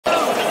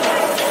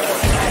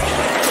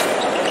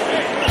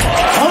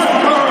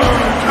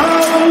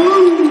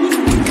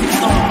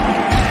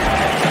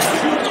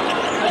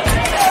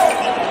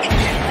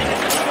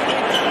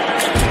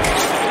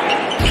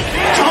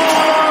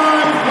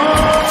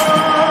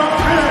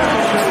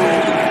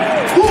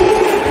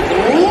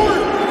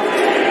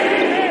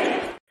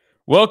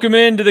Welcome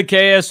into the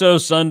KSO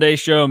Sunday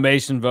Show.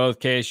 Mason Voth,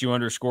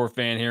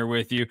 KSU_fan here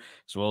with you,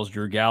 as well as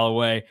Drew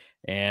Galloway.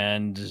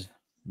 And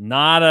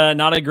not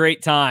a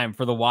great time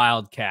for the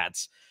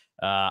Wildcats.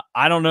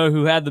 I don't know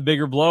who had the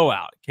bigger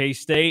blowout,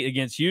 K-State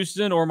against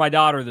Houston or my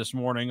daughter this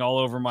morning all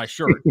over my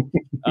shirt.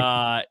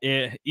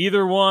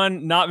 Either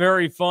one, not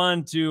very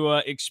fun to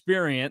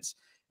experience.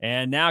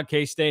 And now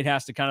K-State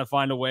has to kind of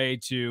find a way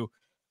to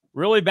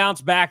really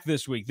bounce back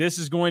this week. This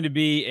is going to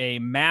be a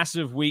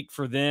massive week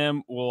for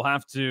them. We'll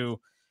have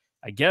to,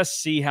 I guess,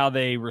 see how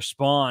they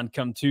respond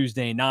come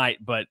Tuesday night,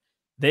 but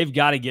they've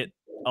got to get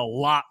a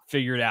lot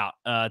figured out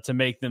to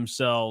make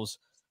themselves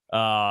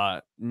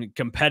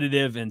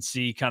competitive and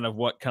see kind of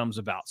what comes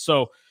about.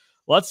 So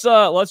let's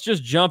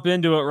just jump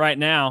into it right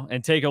now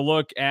and take a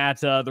look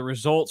at the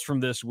results from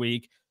this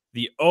week.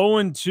 The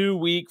 0-2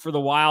 week for the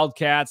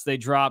Wildcats. They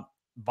dropped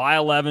by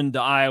 11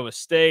 to Iowa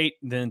State,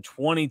 then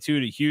 22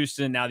 to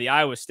Houston. Now, the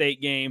Iowa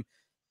State game,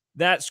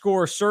 that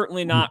score is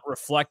certainly not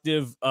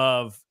reflective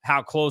of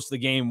how close the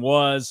game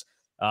was.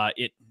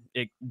 It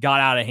got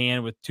out of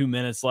hand with 2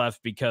 minutes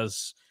left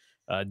because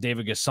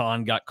David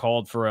Gasson got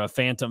called for a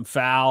phantom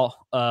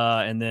foul,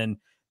 and then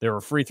there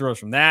were free throws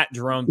from that.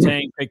 Jerome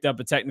Tang picked up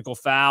a technical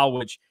foul,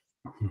 which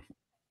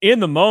in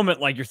the moment,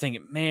 like, you're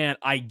thinking, man,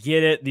 I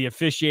get it. The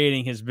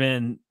officiating has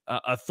been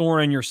a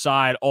thorn in your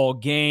side all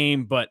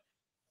game, but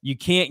you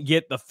can't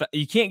get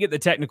the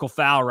technical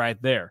foul right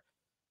there.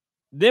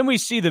 Then we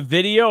see the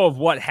video of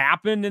what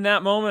happened in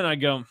that moment. I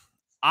go,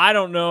 I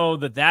don't know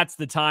that that's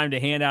the time to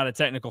hand out a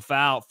technical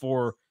foul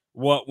for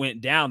what went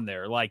down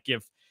there. Like,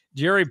 if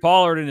Jerry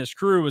Pollard and his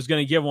crew was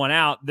going to give one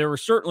out, there were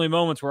certainly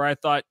moments where I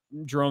thought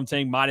Jerome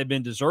Tang might have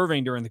been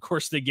deserving during the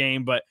course of the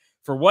game, but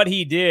for what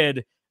he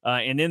did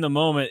and in the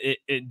moment,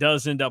 it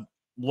does end up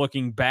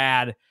looking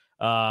bad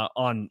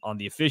on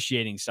the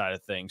officiating side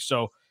of things.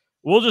 So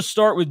we'll just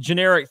start with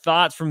generic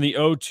thoughts from the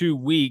 0-2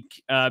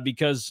 week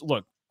because,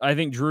 look, I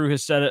think Drew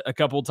has said it a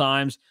couple of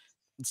times.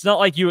 It's not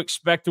like you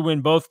expect to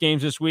win both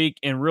games this week,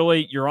 and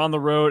really you're on the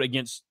road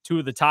against two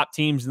of the top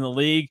teams in the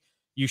league.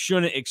 You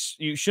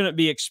shouldn't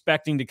be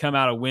expecting to come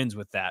out of wins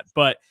with that.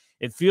 But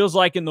it feels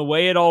like in the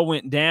way it all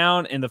went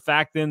down and the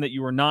fact then that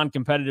you were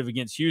non-competitive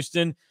against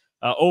Houston,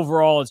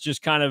 overall it's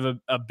just kind of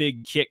a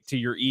big kick to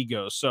your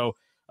ego. So,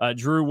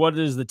 Drew, what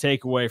is the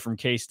takeaway from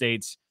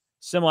K-State's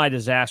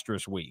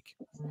semi-disastrous week?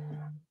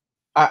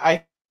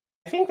 I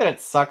think that it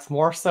sucks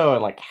more so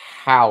in like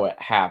how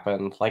it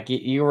happened. Like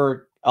you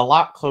were a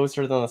lot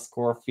closer than the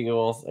score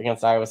feels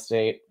against Iowa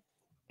State,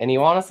 and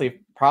you honestly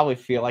probably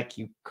feel like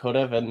you could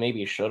have and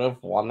maybe should have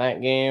won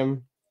that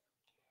game,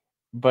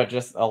 but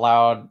just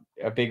allowed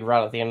a big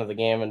run at the end of the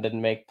game and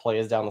didn't make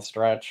plays down the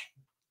stretch.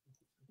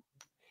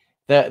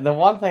 The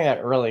one thing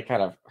that really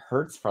kind of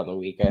hurts from the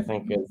week, I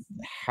think, is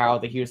how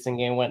the Houston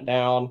game went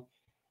down.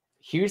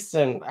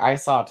 Houston, I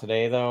saw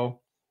today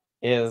though,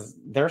 is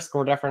their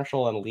score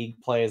differential in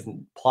league play is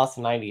plus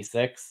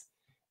 96.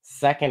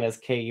 Second is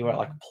KU at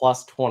like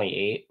plus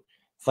 28.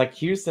 It's like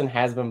Houston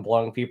has been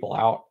blowing people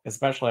out,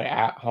 especially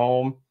at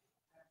home.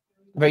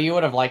 But you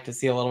would have liked to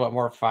see a little bit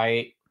more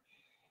fight.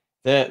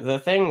 The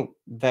thing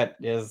that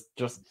is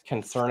just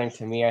concerning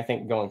to me, I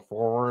think, going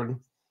forward,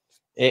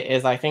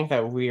 is I think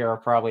that we are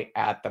probably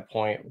at the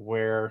point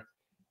where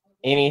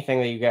anything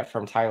that you get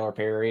from Tyler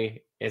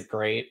Perry is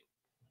great.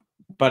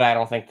 But I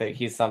don't think that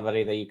he's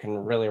somebody that you can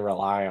really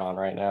rely on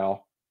right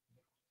now.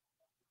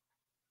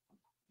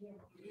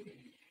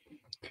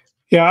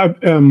 Yeah,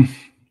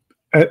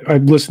 I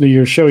listened to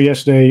your show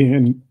yesterday,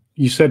 and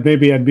you said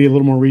maybe I'd be a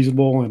little more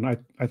reasonable, and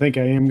I think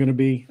I am going to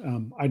be.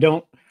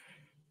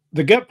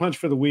 The gut punch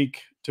for the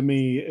week to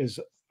me is,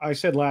 I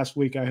said last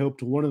week I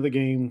hoped one of the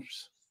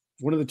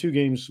two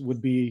games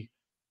would be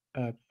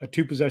a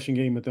 2-possession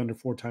game with under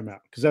 4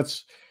 timeout, because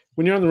that's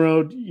when you're on the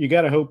road, you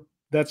got to hope.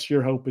 That's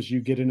your hope, as you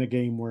get in a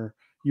game where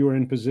you are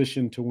in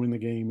position to win the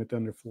game at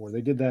under 4.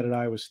 They did that at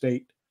Iowa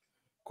State.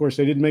 Of course,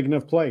 they didn't make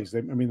enough plays.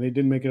 They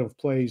didn't make enough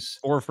plays.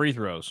 Or free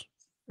throws.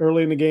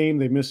 Early in the game,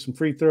 they missed some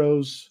free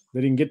throws.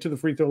 They didn't get to the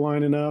free throw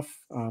line enough.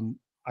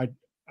 I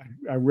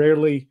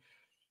rarely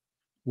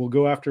will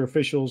go after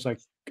officials. I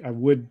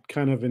would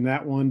kind of in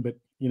that one, but,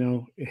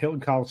 Hilton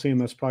Coliseum,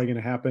 that's probably going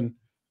to happen.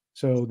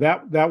 So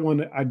that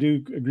one, I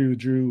do agree with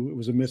Drew. It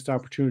was a missed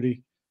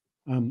opportunity.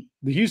 The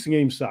Houston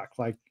game sucked.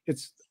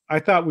 I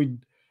thought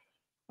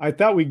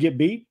we'd get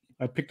beat.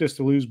 I picked us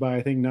to lose by,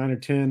 I think, 9 or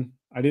 10.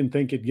 I didn't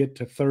think it'd get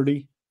to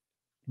 30,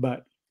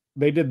 but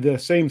they did the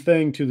same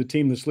thing to the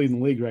team that's leading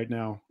the league right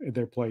now at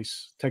their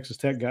place. Texas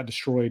Tech got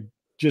destroyed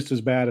just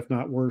as bad, if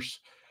not worse,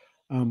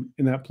 in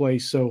that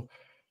place. So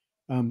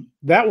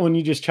that one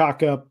you just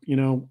chalk up,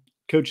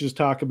 coaches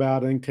talk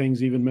about, I think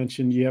Tang's even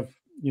mentioned, you have,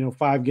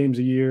 5 games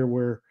a year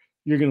where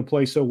you're going to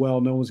play so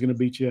well, no one's going to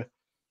beat you.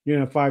 You're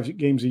going to have 5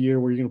 games a year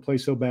where you're going to play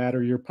so bad,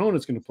 or your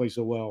opponent's going to play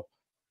so well,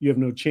 you have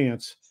no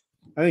chance.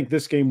 I think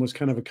this game was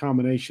kind of a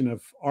combination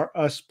of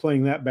us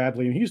playing that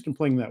badly and Houston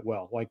playing that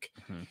well.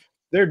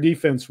 Their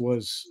defense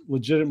was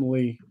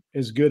legitimately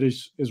as good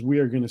as we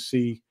are going to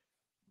see.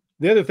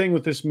 The other thing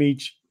with this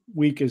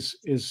week is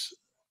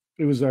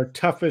it was our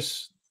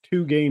toughest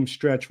 2-game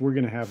stretch we're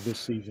going to have this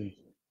season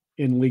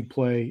in league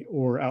play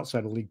or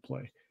outside of league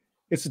play.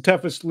 It's the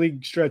toughest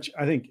league stretch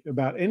I think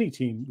about any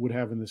team would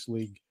have in this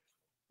league,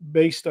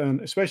 based on,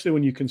 especially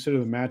when you consider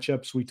the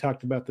matchups. We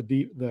talked about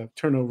the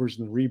turnovers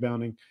and the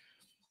rebounding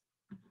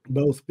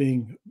both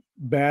being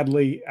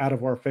badly out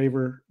of our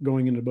favor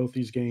going into both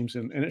these games,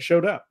 and it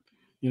showed up.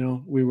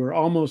 We were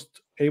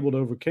almost able to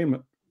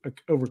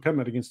overcome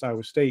it against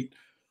Iowa State,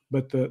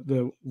 but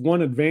the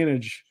one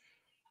advantage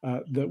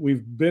that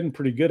we've been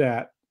pretty good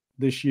at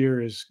this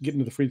year is getting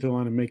to the free throw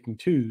line and making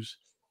twos.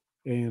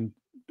 And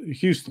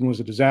Houston was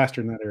a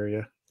disaster in that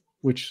area,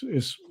 which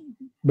is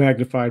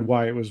magnified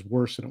why it was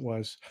worse than it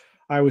was.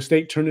 Iowa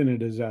State turned into a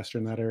disaster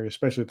in that area,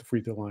 especially at the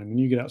free throw line. When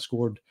you get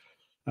outscored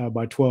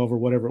by 12 or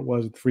whatever it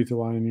was at the free throw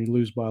line and you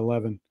lose by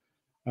 11,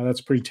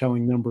 that's a pretty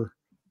telling number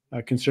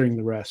considering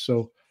the rest.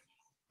 So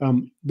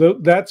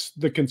that's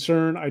the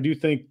concern. I do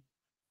think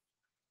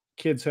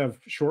kids have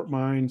short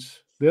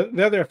minds.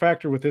 The other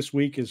factor with this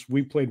week is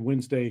we played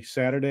Wednesday,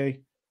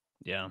 Saturday.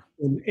 Yeah.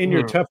 In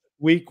your tough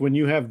week, when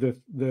you have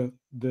the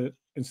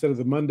instead of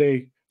the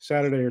Monday,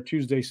 Saturday, or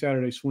Tuesday,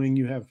 Saturday swing,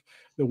 you have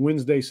the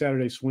Wednesday,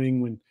 Saturday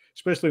swing,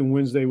 especially when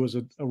Wednesday was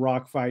a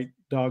rock fight,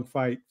 dog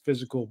fight,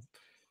 physical,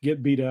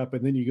 get beat up,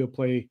 and then you go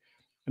play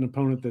an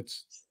opponent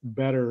that's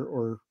better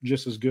or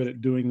just as good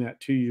at doing that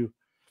to you.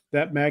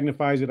 That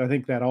magnifies it. I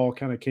think that all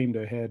kind of came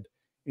to a head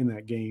in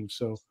that game.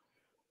 So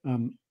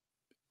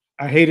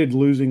I hated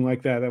losing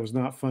like that. That was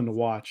not fun to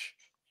watch.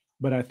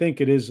 But I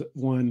think it is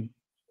one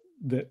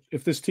that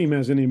if this team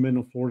has any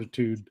mental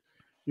fortitude,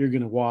 you're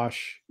going to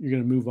wash, you're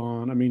going to move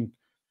on. I mean,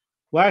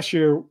 last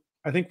year,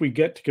 I think we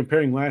get to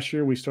comparing last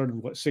year, we started,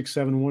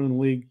 6-7-1 in the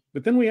league,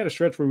 but then we had a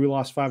stretch where we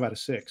lost 5 out of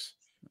 6.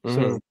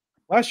 So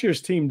last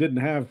year's team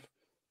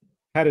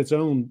had its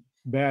own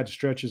bad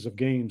stretches of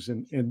games,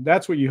 and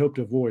that's what you hope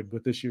to avoid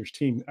with this year's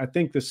team. I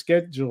think the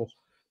schedule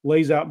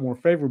lays out more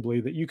favorably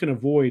that you can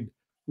avoid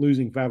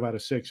losing 5 out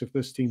of 6 if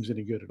this team's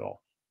any good at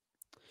all.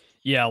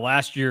 Yeah,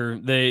 last year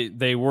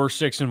they were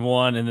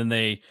 6-1, and then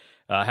they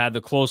had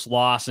the close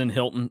loss in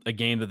Hilton, a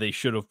game that they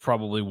should have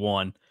probably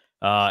won.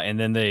 And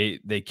then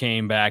they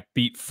came back,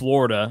 beat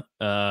Florida,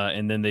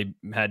 and then they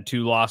had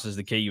 2 losses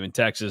to KU and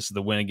Texas,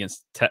 the win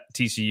against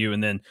TCU,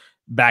 and then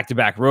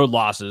back-to-back road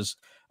losses,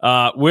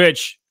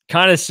 which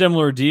kind of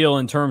similar deal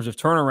in terms of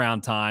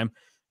turnaround time,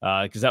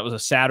 because that was a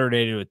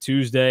Saturday to a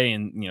Tuesday,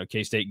 and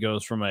K-State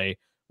goes from a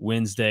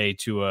Wednesday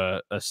to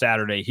a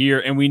Saturday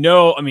here. And we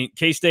know,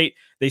 K-State,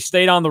 they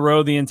stayed on the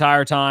road the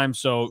entire time.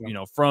 So,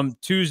 from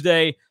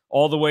Tuesday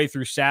all the way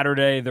through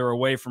Saturday, they're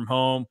away from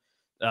home.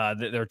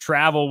 Their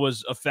travel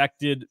was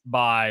affected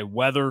by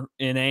weather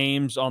in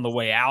Ames on the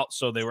way out.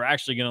 So they were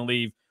actually going to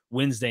leave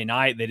Wednesday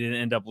night. They didn't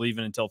end up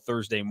leaving until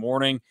Thursday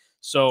morning.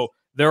 So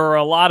there are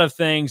a lot of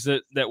things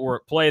that were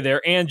at play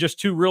there, and just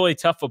 2 really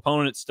tough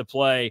opponents to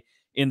play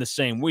in the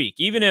same week.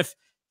 Even if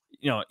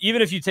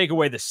you take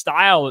away the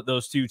style that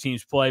those 2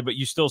 teams play, but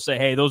you still say,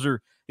 hey,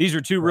 these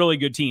are 2 really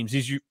good teams.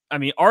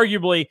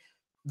 Arguably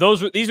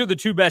these are the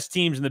 2 best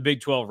teams in the Big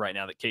 12 right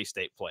now that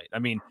K-State played.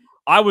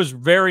 I was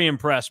very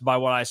impressed by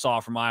what I saw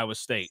from Iowa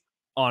State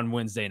on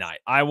Wednesday night.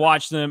 I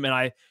watched them,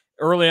 and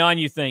early on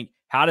you think,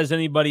 how does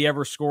anybody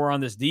ever score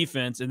on this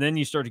defense? And then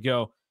you start to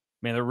go,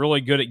 man, they're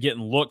really good at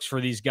getting looks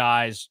for these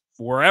guys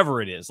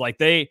wherever it is. Like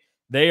they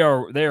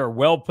are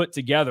well put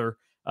together.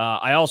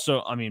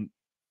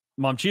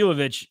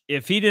 Momcilovic,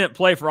 if he didn't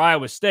play for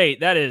Iowa State,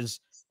 that is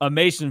a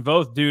Mason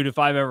Voth dude if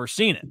I've ever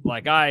seen it.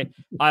 Like I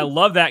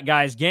love that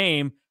guy's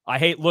game. I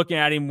hate looking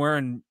at him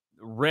wearing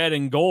red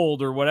and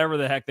gold or whatever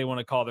the heck they want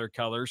to call their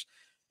colors.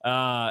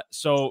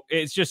 So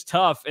it's just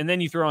tough. And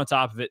then you throw on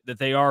top of it that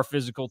they are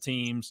physical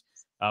teams,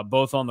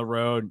 both on the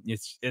road.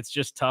 It's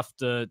just tough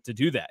to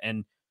do that.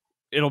 And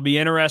it'll be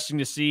interesting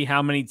to see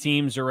how many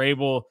teams are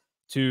able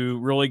to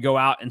really go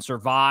out and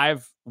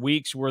survive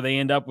weeks where they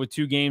end up with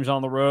 2 games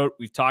on the road.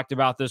 We've talked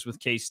about this with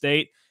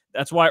K-State.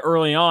 That's why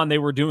early on they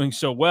were doing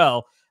so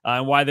well,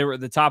 and why they were at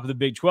the top of the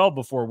Big 12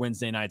 before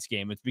Wednesday night's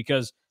game. It's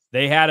because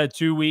they had a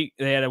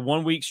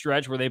 1-week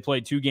stretch where they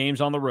played 2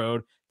 games on the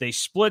road. They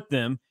split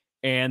them,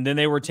 and then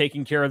they were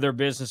taking care of their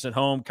business at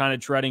home, kind of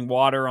treading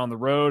water on the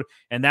road,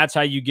 and that's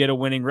how you get a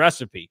winning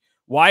recipe.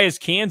 Why is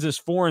Kansas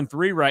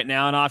 4-3 right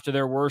now and off to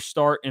their worst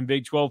start in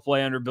Big 12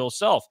 play under Bill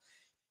Self?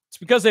 It's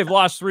because they've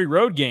lost 3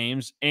 road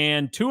games,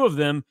 and 2 of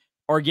them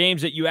are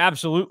games that you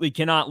absolutely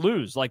cannot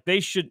lose. Like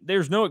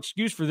there's no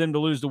excuse for them to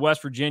lose to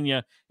West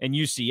Virginia and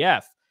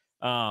UCF.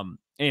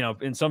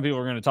 And some people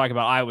are going to talk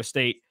about Iowa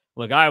State.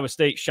 Look, Iowa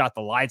State shot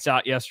the lights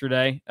out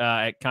yesterday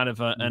at kind of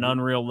an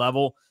unreal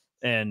level,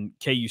 and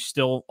KU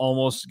still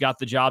almost got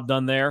the job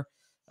done there.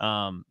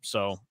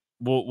 So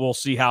we'll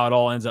see how it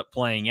all ends up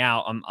playing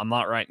out. I'm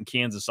not writing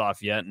Kansas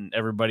off yet, and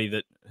everybody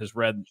that has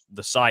read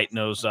the site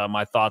knows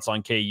my thoughts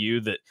on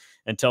KU, that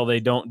until they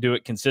don't do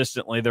it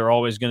consistently, they're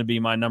always going to be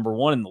my number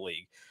 1 in the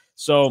league.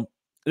 So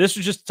this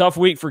was just a tough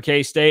week for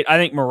K-State. I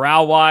think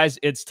morale-wise,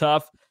 it's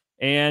tough.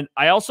 And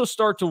I also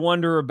start to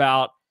wonder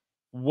about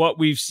what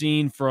we've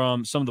seen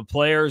from some of the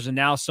players and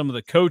now some of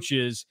the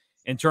coaches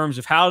in terms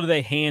of how do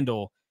they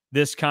handle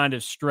this kind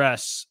of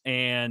stress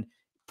and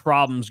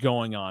problems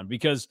going on.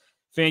 Because,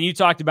 Fan, you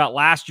talked about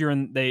last year,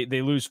 and they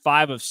lose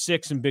 5 of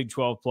 6 in Big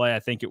 12 play, I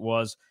think it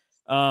was.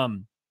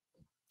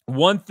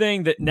 One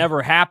thing that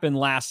never happened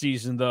last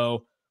season,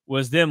 though,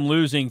 was them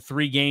losing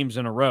 3 games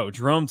in a row.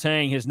 Jerome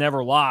Tang has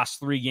never lost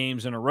 3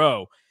 games in a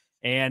row,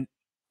 and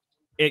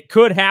it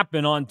could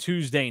happen on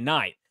Tuesday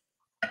night.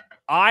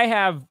 I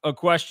have a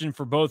question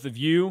for both of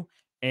you,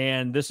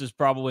 and this is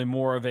probably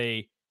more of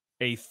a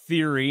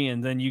theory,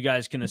 and then you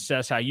guys can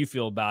assess how you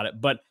feel about it.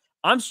 But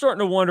I'm starting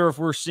to wonder if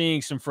we're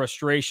seeing some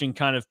frustration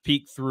kind of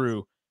peek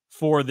through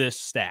for this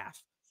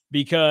staff,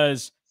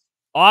 because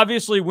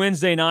obviously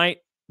Wednesday night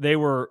they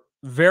were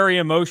very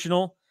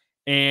emotional,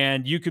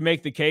 and you could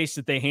make the case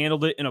that they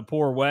handled it in a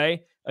poor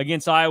way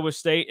against Iowa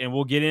State, and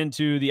we'll get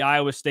into the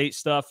Iowa State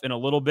stuff in a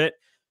little bit.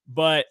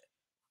 But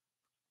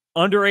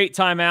under 8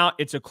 timeout,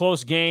 it's a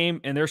close game,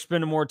 and they're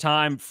spending more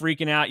time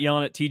freaking out,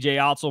 yelling at TJ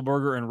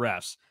Otzelberger and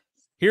refs.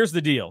 Here's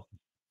the deal.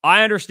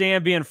 I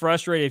understand being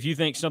frustrated if you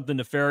think something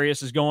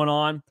nefarious is going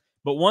on,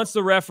 but once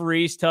the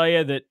referees tell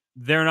you that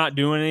they're not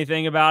doing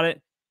anything about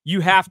it,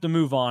 you have to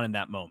move on in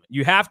that moment.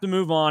 You have to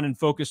move on and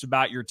focus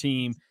about your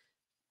team.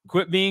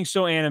 Quit being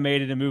so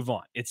animated and move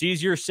on. It's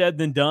easier said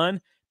than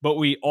done, but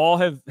we all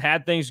have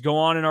had things go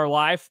on in our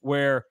life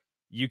where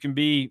you can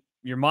be,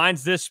 your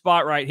mind's this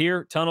spot right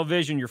here, tunnel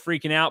vision, you're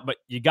freaking out, but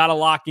you got to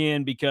lock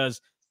in because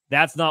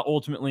that's not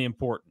ultimately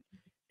important.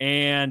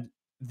 And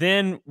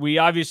then we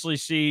obviously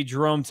see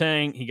Jerome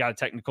Tang. He got a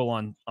technical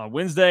on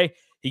Wednesday.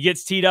 He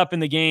gets teed up in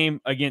the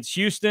game against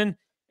Houston.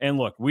 And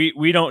look,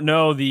 we don't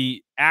know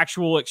the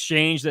actual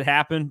exchange that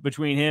happened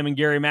between him and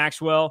Gary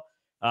Maxwell.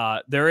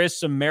 There is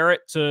some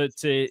merit to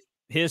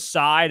his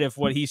side if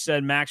what he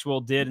said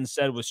Maxwell did and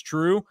said was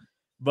true.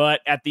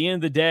 But at the end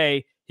of the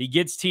day, he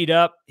gets teed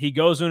up. He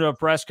goes into a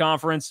press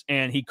conference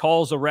and he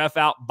calls a ref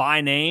out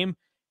by name.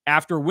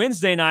 After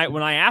Wednesday night,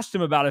 when I asked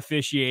him about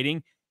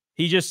officiating,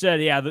 he just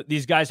said, yeah,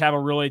 these guys have a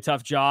really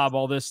tough job,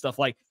 all this stuff.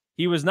 Like,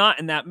 he was not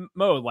in that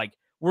mode. Like,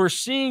 we're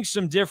seeing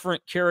some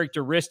different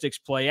characteristics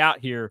play out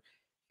here.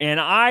 And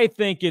I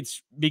think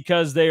it's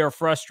because they are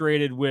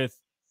frustrated with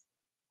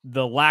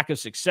the lack of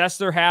success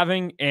they're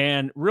having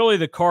and really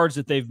the cards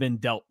that they've been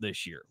dealt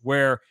this year,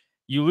 where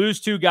you lose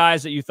 2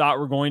 guys that you thought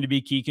were going to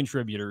be key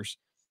contributors.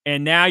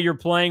 And now you're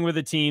playing with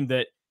a team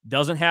that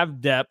doesn't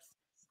have depth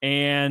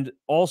and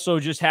also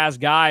just has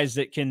guys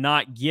that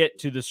cannot get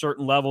to the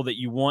certain level that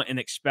you want and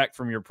expect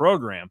from your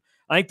program.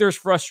 I think there's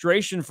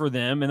frustration for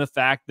them in the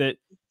fact that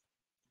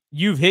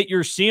you've hit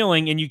your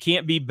ceiling and you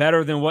can't be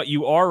better than what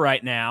you are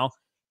right now.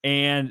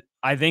 And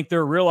I think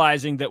they're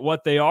realizing that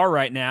what they are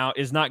right now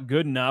is not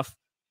good enough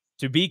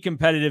to be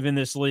competitive in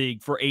this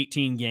league for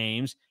 18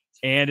 games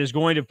and is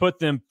going to put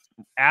them,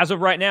 as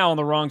of right now, on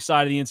the wrong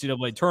side of the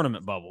NCAA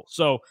tournament bubble.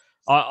 So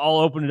I'll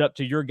open it up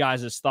to your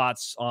guys'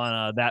 thoughts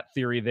on that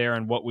theory there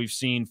and what we've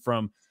seen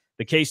from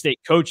the K-State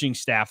coaching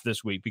staff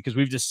this week, because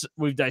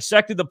we've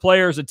dissected the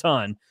players a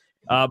ton.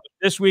 But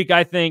this week,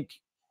 I think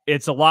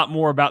it's a lot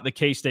more about the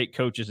K-State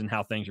coaches and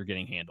how things are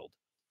getting handled.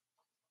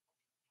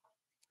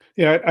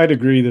 Yeah, I'd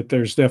agree that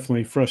there's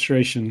definitely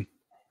frustration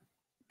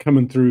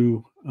coming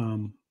through.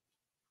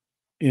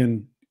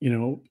 And,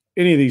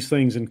 any of these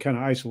things in kind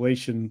of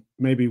isolation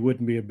maybe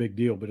wouldn't be a big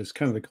deal, but it's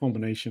kind of the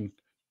culmination,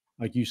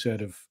 like you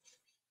said, of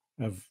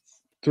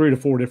 3 to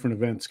 4 different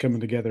events coming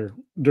together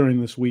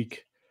during this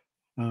week.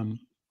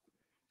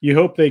 You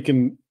hope they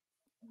can,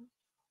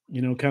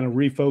 kind of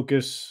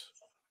refocus,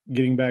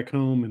 getting back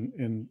home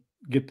and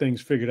get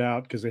things figured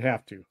out, because they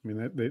have to. I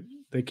mean,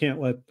 they can't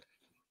let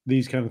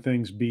these kind of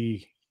things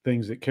be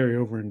things that carry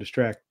over and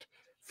distract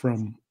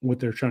from what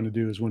they're trying to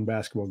do, is win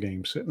basketball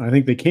games. And I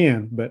think they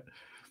can, but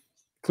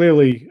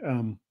clearly,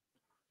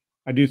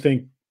 I do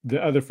think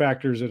the other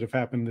factors that have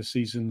happened this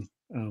season,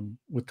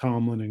 with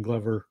Tomlin and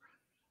Glover,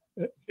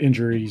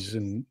 injuries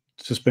and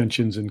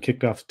suspensions and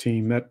kicked off the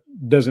team, that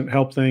doesn't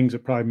help things.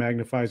 It probably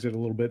magnifies it a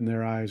little bit in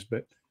their eyes,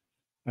 but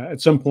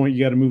at some point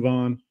you got to move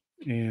on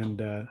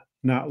and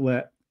not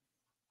let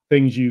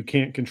things you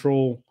can't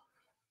control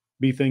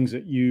be things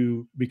that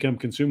you become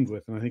consumed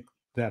with. And I think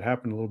that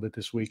happened a little bit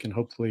this week, and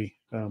hopefully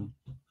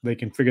they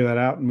can figure that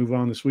out and move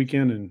on this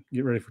weekend and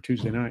get ready for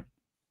Tuesday night.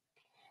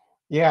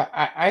 Yeah,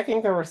 I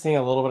think that we're seeing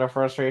a little bit of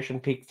frustration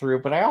peek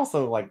through, but I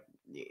also, like,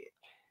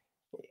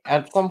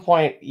 at some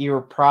point you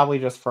were probably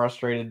just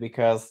frustrated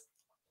because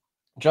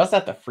just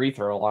at the free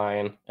throw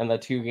line in the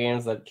 2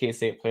 games that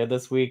K-State played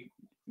this week,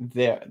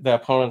 the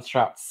opponents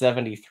shot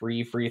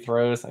 73 free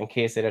throws and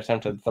K-State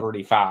attempted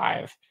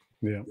 35.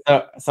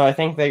 Yeah. So I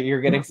think that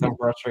you're getting some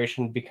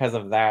frustration because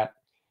of that,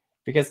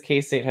 because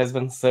K-State has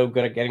been so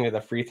good at getting to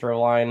the free throw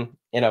line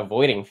and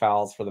avoiding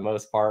fouls for the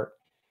most part,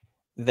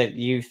 that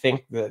you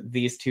think that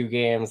these 2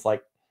 games,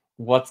 like,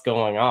 what's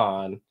going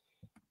on?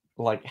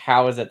 Like,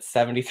 how is it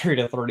 73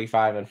 to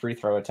 35 in free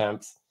throw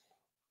attempts?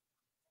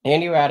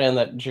 And you add in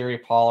that Jerry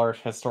Pollard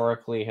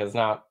historically has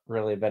not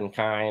really been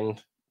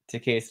kind to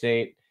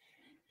K-State.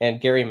 And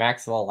Gary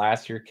Maxwell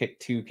last year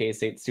kicked 2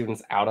 K-State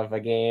students out of a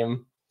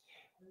game,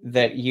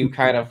 that you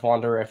kind of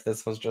wonder if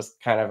this was just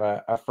kind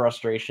of a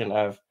frustration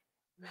of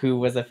who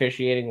was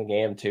officiating the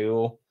game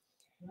too.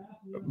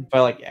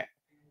 But like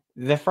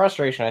the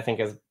frustration, I think,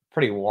 is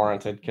pretty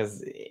warranted,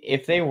 because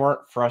if they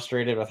weren't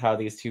frustrated with how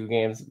these two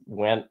games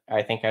went,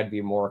 I think I'd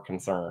be more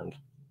concerned.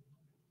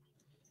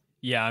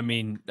 Yeah, I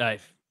mean,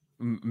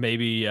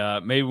 maybe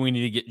we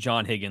need to get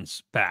John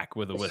Higgins back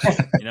with a whistle.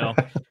 You know,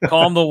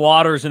 calm the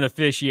waters in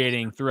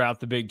officiating throughout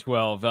the Big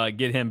 12.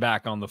 Get him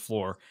back on the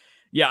floor.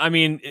 Yeah, I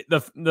mean,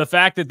 the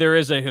fact that there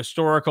is a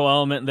historical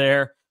element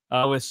there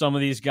with some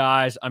of these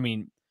guys. I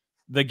mean,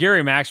 the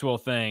Gary Maxwell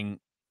thing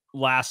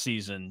last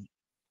season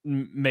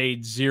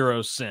made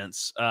zero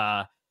sense.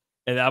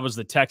 And that was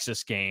the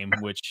Texas game,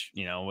 which,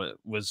 you know,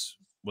 was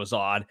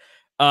odd.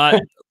 I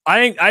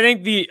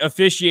think the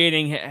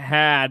officiating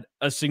had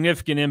a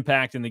significant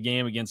impact in the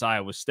game against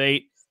Iowa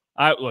State.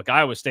 Look,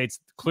 Iowa State's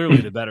clearly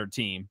the better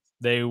team.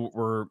 They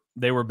were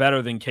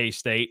better than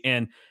K-State.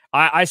 And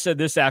I said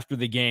this after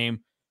the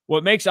game.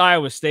 What makes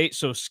Iowa State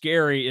so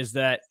scary is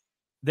that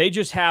they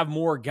just have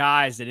more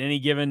guys at any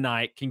given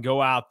night can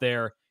go out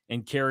there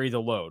and carry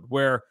the load.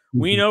 Where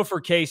we know for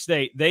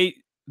K-State,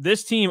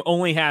 this team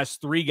only has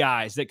 3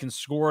 guys that can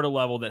score at a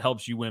level that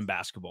helps you win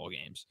basketball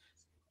games.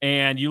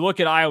 And you look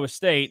at Iowa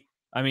State,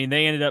 I mean,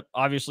 they ended up,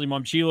 obviously,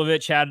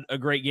 Momcilovic had a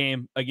great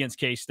game against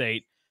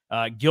K-State.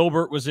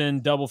 Gilbert was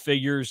in double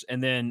figures,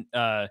 and then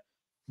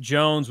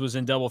Jones was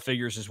in double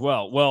figures as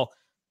well. Well,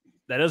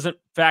 that doesn't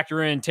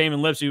factor in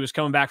Tamin Lipsey, who was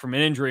coming back from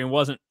an injury and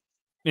wasn't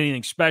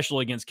anything special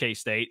against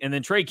K-State. And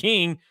then Trey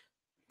King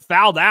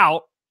fouled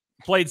out,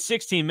 played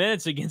 16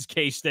 minutes against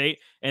K-State,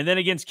 and then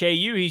against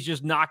KU, he's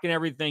just knocking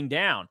everything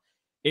down.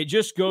 It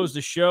just goes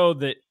to show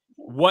that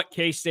what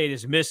K-State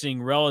is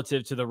missing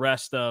relative to the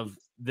rest of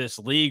this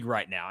league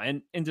right now.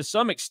 And to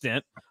some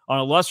extent on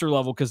a lesser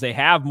level, because they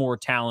have more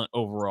talent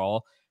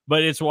overall,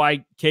 but it's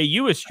why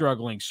KU is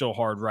struggling so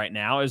hard right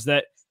now, is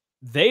that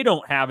they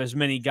don't have as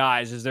many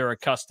guys as they're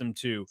accustomed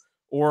to,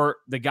 or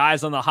the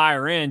guys on the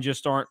higher end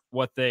just aren't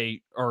what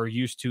they are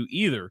used to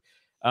either.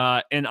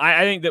 And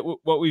I think that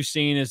what we've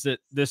seen is that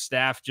this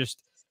staff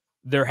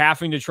they're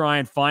having to try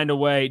and find a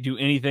way, do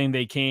anything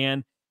they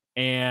can.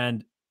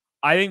 And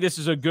I think this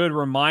is a good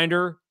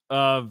reminder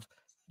of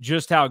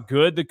just how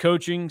good the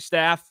coaching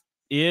staff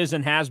is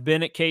and has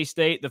been at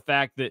K-State. The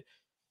fact that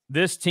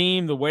this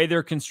team, the way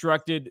they're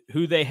constructed,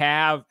 who they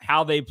have,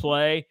 how they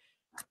play,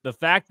 the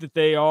fact that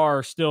they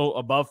are still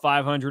above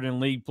 500 in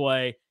league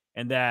play,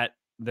 and that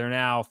they're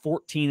now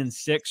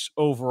 14-6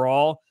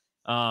 overall,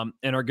 and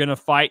are going to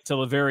fight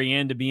till the very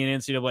end to be an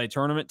NCAA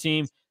tournament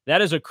team.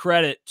 That is a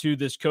credit to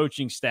this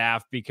coaching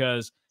staff,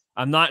 because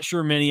I'm not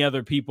sure many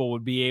other people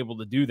would be able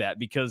to do that,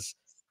 because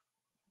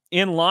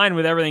in line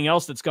with everything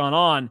else that's gone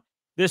on,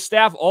 this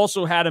staff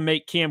also had to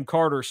make Cam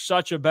Carter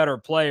such a better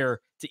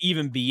player to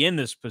even be in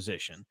this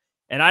position.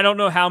 And I don't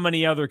know how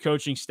many other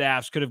coaching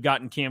staffs could have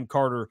gotten Cam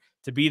Carter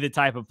to be the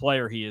type of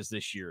player he is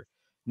this year.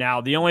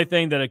 Now, the only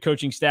thing that a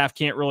coaching staff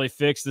can't really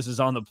fix, this is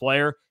on the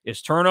player,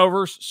 is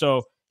turnovers.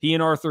 So he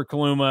and Arthur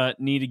Kaluma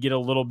need to get a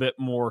little bit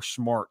more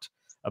smart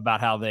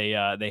about how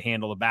they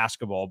handle the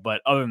basketball.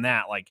 But other than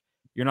that, like,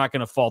 you're not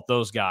going to fault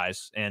those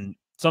guys. And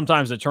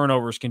sometimes the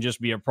turnovers can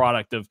just be a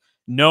product of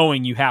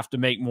knowing you have to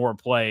make more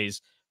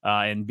plays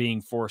and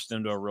being forced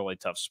into a really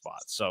tough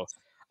spot. So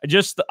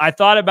I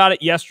thought about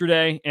it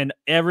yesterday and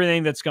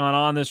everything that's gone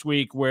on this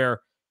week,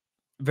 where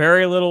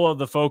very little of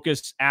the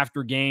focus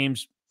after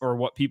games or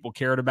what people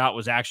cared about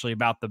was actually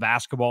about the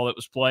basketball that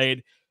was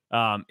played.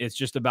 It's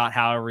just about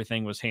how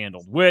everything was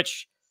handled,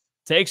 which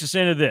takes us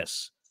into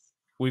this.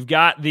 We've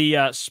got the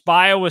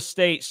Spyowa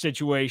State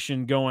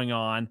situation going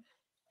on.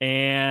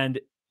 And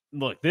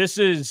look, this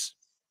is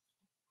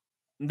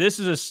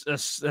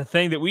a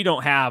thing that we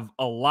don't have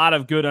a lot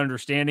of good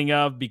understanding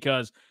of,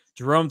 because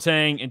Jerome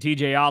Tang and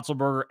TJ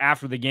Otzelberger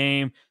after the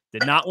game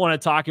did not want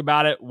to talk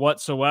about it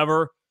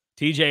whatsoever.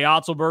 TJ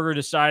Otzelberger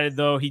decided,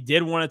 though, he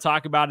did want to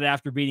talk about it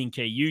after beating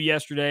KU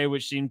yesterday,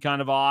 which seemed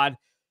kind of odd.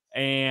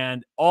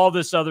 And all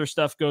this other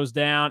stuff goes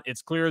down.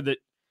 It's clear that,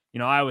 you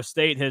know, Iowa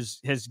State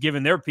has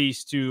given their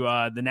piece to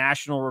the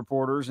national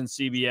reporters and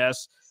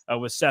CBS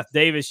with Seth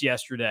Davis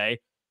yesterday,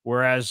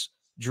 whereas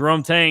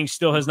Jerome Tang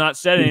still has not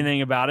said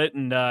anything about it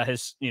and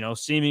has, you know,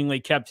 seemingly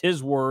kept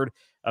his word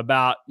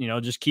about, you know,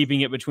 just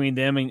keeping it between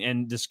them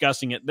and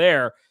discussing it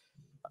there.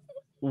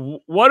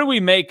 What do we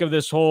make of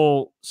this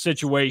whole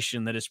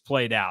situation that has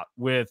played out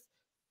with,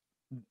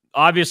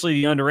 obviously,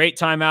 the under 8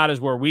 timeout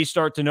is where we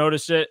start to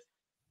notice it.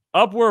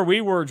 Up where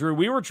we were, Drew,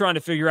 we were trying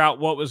to figure out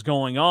what was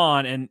going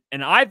on.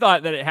 And I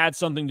thought that it had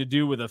something to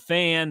do with a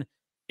fan,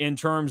 in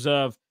terms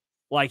of,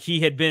 like, he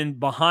had been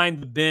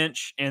behind the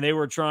bench and they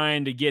were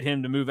trying to get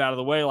him to move out of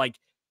the way. Like,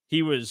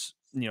 he was,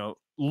 you know,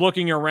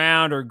 looking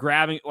around or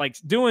grabbing, like,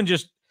 doing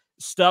just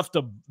stuff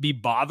to be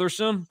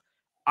bothersome.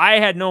 I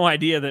had no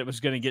idea that it was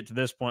going to get to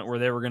this point where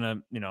they were going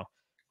to, you know,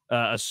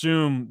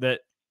 assume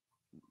that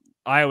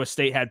Iowa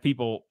State had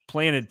people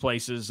planted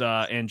places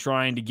and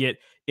trying to get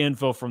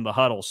info from the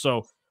huddle.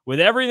 So with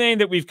everything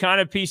that we've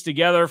kind of pieced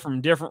together from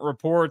different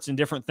reports and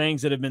different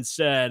things that have been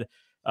said,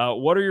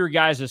 what are your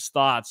guys'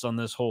 thoughts on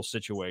this whole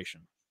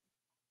situation?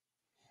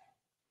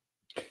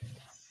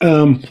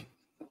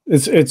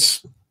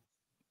 it's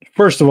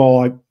first of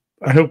all,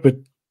 I hope it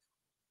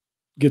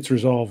gets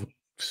resolved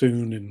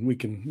soon and we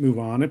can move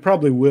on. It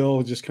probably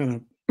will just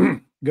kind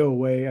of go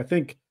away. I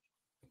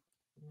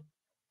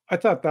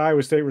thought the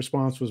Iowa State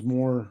response was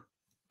more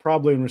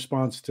probably in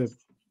response to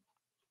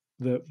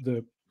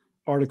the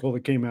article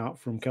that came out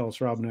from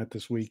Kellis Robinette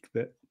this week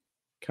that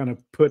kind of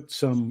put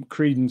some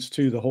credence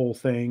to the whole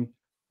thing.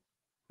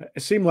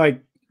 It seemed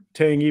like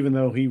Tang, even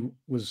though he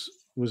was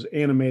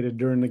animated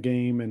during the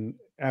game and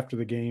after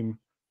the game,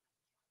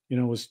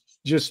 was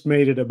just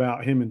made it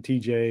about him and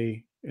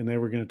TJ, and they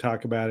were going to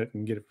talk about it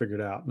and get it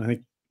figured out. And I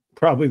think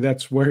probably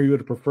that's where he would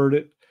have preferred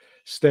it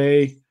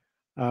stay.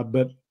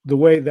 But the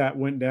way that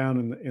went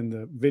down in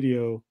the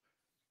video,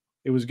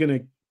 it was going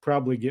to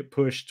probably get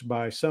pushed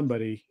by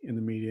somebody in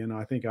the media. And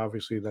I think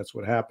obviously that's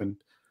what happened.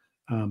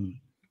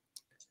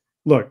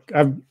 Look,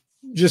 I've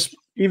just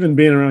even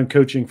being around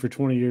coaching for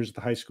 20 years at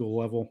the high school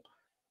level,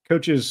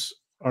 coaches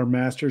are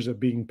masters at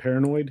being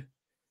paranoid.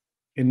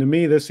 And to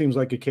me, this seems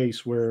like a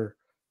case where,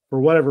 for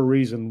whatever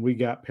reason, we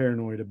got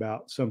paranoid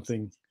about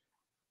something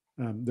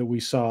that we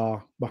saw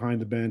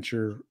behind the bench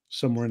or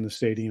somewhere in the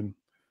stadium.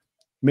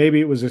 Maybe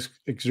it was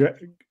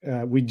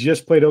we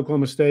just played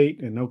Oklahoma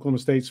State, and Oklahoma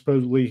State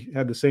supposedly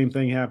had the same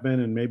thing happen,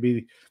 and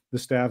maybe the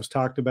staffs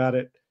talked about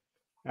it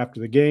after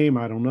the game.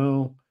 I don't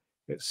know.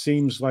 It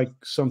seems like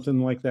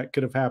something like that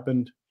could have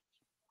happened.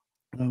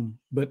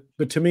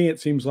 But to me,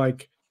 it seems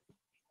like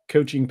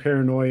coaching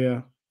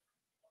paranoia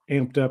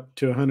amped up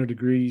to 100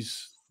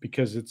 degrees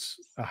because it's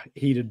a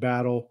heated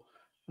battle.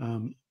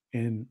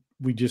 And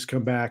we just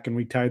come back and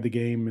we tied the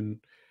game and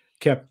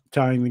kept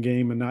tying the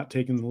game and not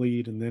taking the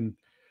lead. And then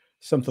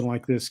something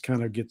like this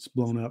kind of gets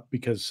blown up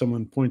because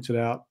someone points it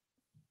out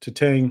to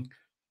Tang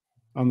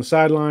on the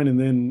sideline, and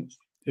then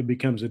it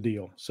becomes a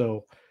deal.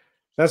 So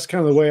that's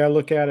kind of the way I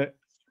look at it.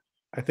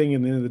 I think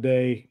in the end of the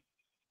day,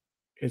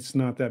 it's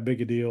not that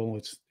big a deal.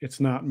 It's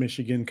not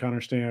Michigan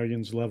Connor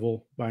Stalions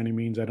level by any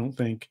means, I don't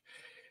think.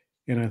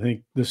 And I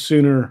think the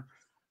sooner,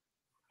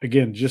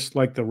 again, just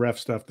like the ref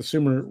stuff, the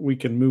sooner we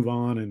can move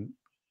on and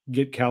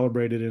get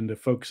calibrated into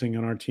focusing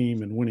on our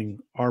team and winning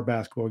our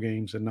basketball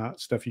games and not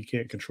stuff you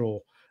can't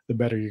control, the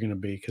better you're going to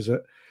be. Because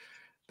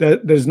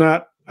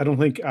I don't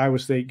think Iowa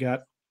State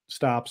got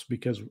stops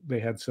because they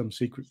had some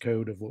secret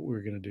code of what we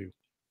were going to do.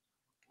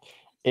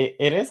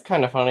 It is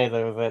kind of funny,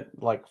 though, that,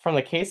 like, from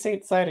the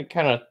K-State side, it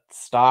kind of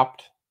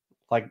stopped.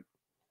 Like,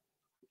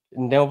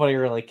 nobody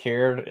really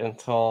cared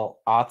until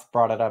Otts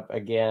brought it up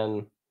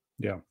again.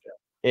 Yeah.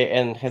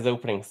 In his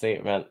opening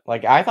statement.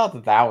 Like, I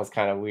thought that was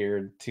kind of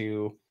weird,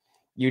 too.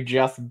 You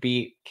just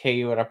beat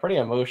KU in a pretty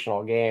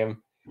emotional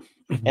game,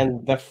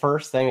 and the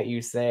first thing that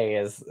you say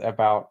is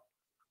about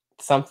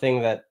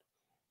something that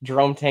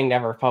Jerome Tang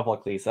never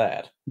publicly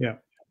said. Yeah.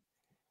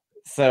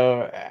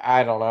 So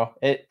I don't know.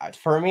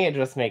 For me, it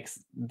just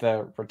makes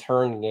the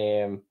return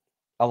game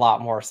a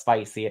lot more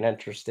spicy and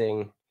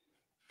interesting,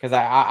 because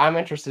I'm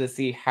interested to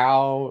see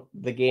how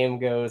the game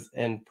goes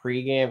in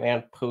pregame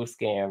and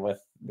postgame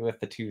with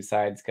the two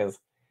sides, because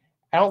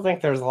I don't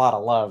think there's a lot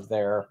of love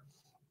there.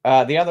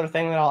 The other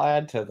thing that I'll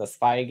add to the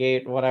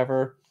Spygate,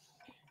 whatever,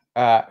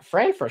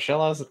 Fran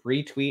Fraschillo's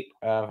retweet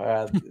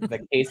of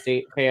the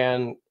K-State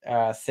fan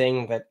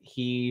saying that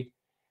he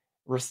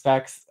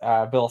respects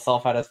Bill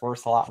Self at his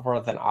worst a lot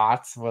more than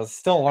Otts was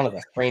still one of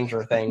the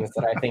stranger things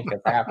that I think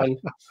has happened,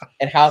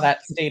 and how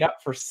that stayed up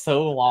for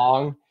so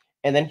long,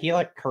 and then he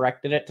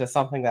corrected it to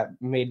something that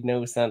made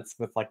no sense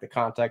with the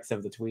context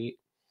of the tweet.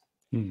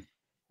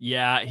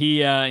 Yeah,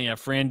 he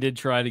Fran did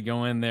try to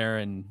go in there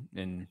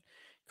and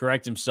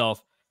correct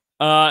himself.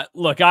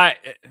 Look, I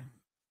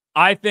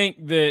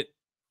think that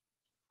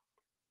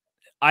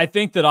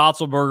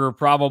Otzelberger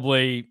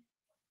probably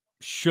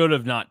should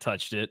have not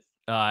touched it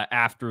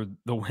after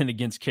the win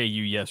against KU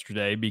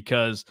yesterday,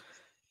 because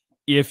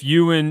if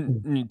you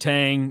and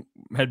Tang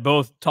had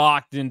both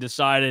talked and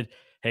decided,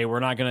 hey, we're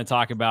not going to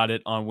talk about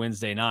it on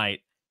Wednesday night,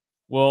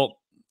 well,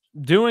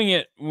 doing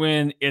it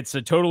when it's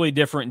a totally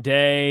different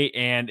day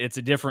and it's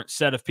a different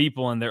set of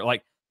people, and they're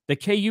like, the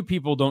KU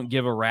people don't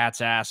give a rat's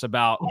ass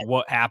about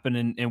what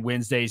happened in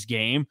Wednesday's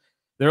game.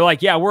 They're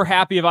like, yeah, we're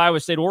happy if Iowa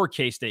State or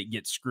K-State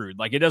gets screwed.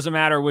 Like, it doesn't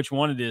matter which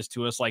one it is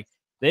to us. Like,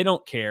 they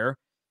don't care.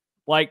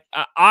 Like,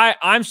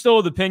 I'm still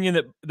of the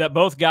opinion that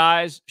both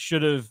guys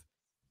should have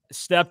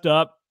stepped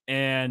up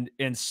and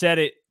said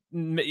it.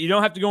 You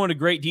don't have to go into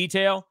great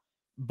detail,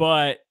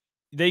 but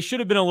they should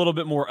have been a little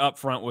bit more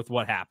upfront with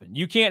what happened.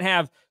 You can't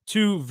have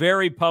two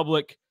very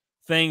public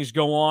things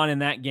go on in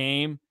that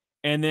game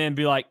and then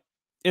be like,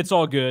 it's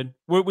all good.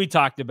 We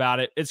talked about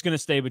it. It's going to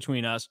stay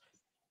between us.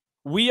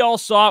 We all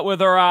saw it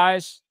with our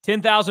eyes.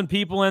 10,000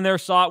 people in there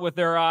saw it with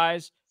their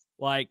eyes.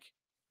 Like,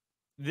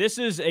 this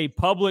is a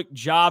public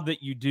job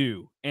that you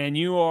do, and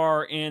you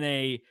are in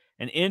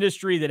an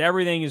industry that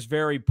everything is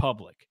very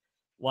public.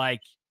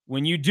 Like,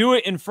 when you do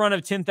it in front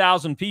of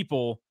 10,000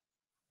 people,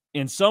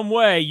 in some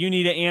way, you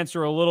need to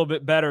answer a little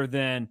bit better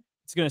than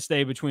it's going to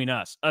stay between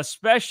us,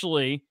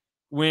 especially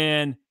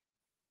when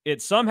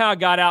it somehow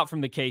got out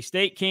from the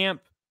K-State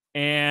camp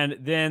And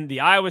then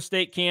the Iowa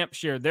State camp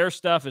shared their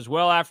stuff as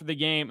well after the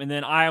game. And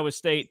then Iowa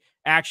State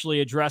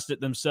actually addressed it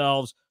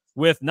themselves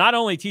with not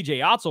only TJ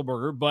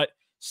Otzelberger, but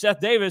Seth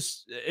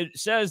Davis. It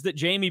says that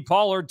Jamie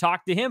Pollard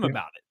talked to him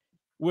about it,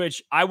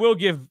 which I will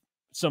give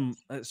some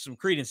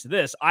credence to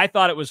this. I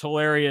thought it was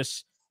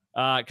hilarious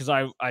because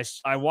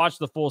I watched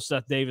the full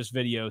Seth Davis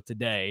video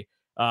today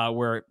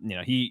where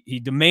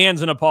he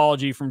demands an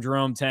apology from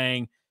Jerome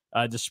Tang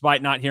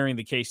despite not hearing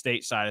the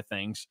K-State side of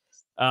things.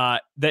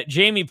 That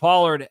Jamie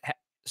Pollard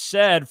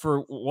said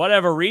for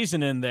whatever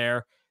reason in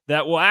there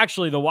that, well,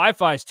 actually the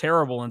Wi-Fi is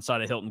terrible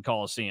inside of Hilton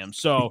Coliseum.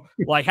 So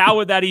like, how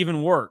would that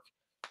even work?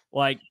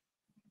 Like,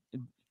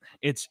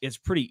 it's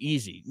pretty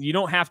easy. You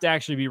don't have to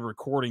actually be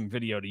recording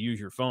video to use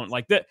your phone.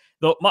 Like the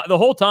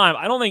whole time,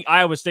 I don't think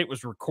Iowa State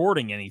was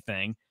recording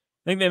anything.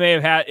 I think they may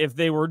have had, if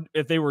they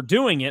were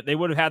doing it, they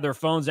would have had their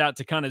phones out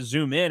to kind of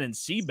zoom in and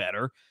see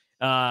better.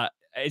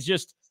 It's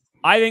just,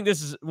 I think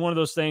this is one of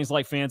those things,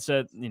 like Fan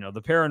said,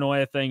 the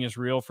paranoia thing is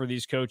real for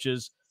these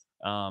coaches.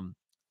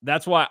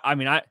 That's why,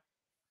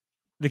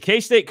 the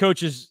K-State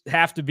coaches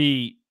have to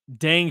be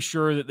dang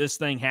sure that this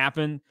thing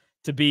happened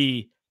to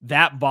be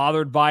that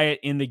bothered by it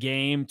in the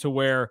game to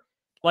where,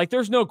 like,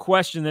 there's no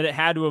question that it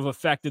had to have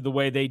affected the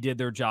way they did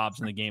their jobs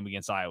in the game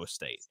against Iowa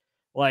State.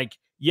 Like,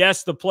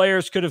 yes, the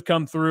players could have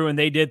come through and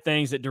they did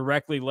things that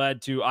directly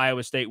led to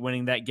Iowa State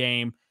winning that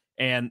game.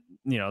 And,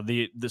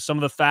 the some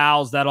of the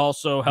fouls that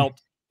also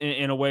helped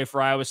in a way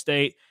for Iowa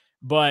State,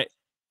 but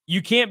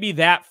you can't be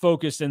that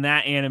focused and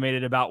that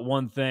animated about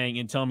one thing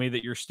and tell me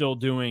that you're still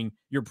doing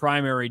your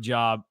primary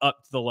job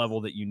up to the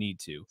level that you need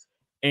to.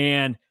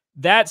 And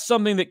that's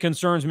something that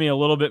concerns me a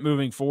little bit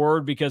moving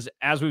forward, because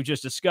as we've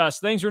just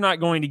discussed, things are not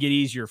going to get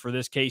easier for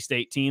this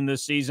K-State team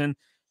this season.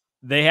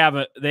 They have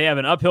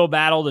an uphill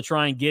battle to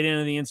try and get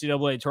into the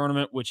NCAA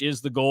tournament, which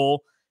is the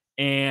goal.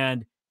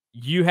 And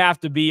you have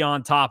to be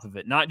on top of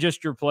it, not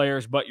just your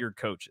players, but your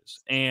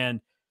coaches.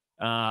 And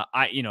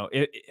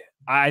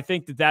I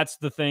think that that's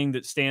the thing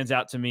that stands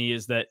out to me,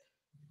 is that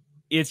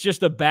it's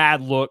just a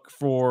bad look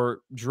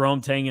for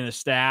Jerome Tang and his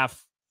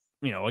staff.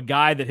 A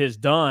guy that has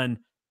done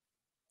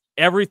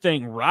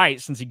everything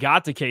right since he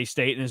got to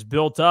K-State and has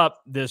built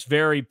up this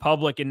very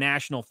public and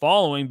national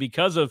following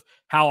because of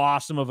how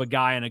awesome of a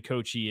guy and a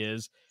coach he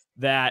is,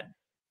 that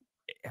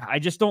I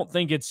just don't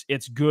think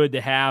it's good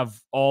to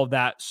have all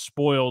that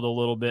spoiled a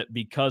little bit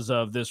because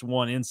of this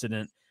one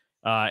incident.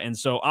 And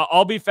so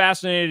I'll be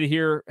fascinated to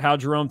hear how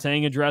Jerome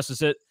Tang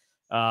addresses it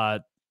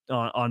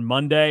on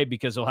Monday,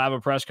 because he'll have a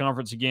press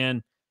conference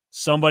again.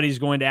 Somebody's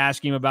going to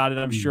ask him about it,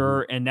 I'm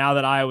sure. And now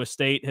that Iowa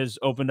State has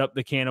opened up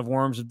the can of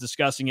worms of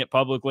discussing it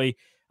publicly,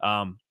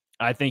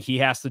 I think he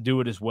has to do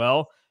it as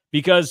well.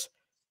 Because,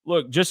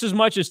 look, just as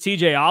much as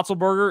TJ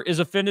Otzelberger is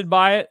offended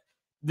by it,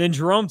 then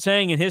Jerome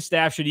Tang and his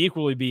staff should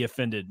equally be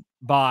offended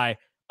by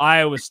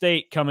Iowa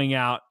State coming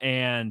out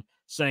and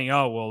saying,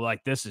 oh, well,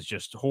 like, this is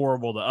just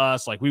horrible to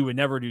us. Like, we would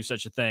never do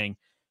such a thing.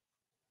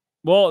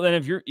 Well,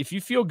 then if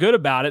you feel good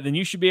about it, then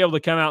you should be able to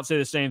come out and say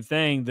the same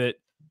thing, that,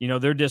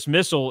 their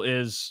dismissal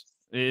is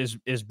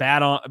bad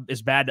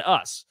to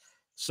us.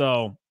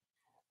 So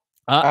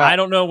I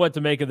don't know what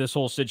to make of this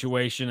whole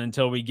situation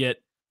until we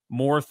get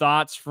more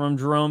thoughts from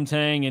Jerome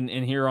Tang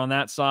and hear on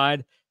that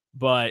side.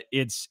 But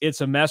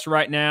it's a mess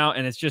right now,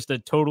 and it's just a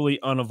totally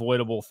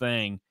unavoidable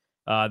thing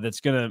that's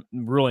going to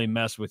really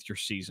mess with your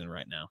season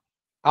right now.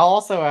 I'll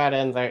also add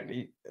in that,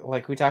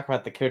 like, we talk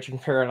about the coaching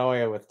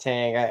paranoia with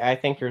Tang. I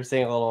think you're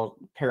seeing a little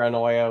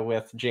paranoia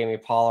with Jamie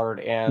Pollard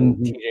and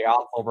TJ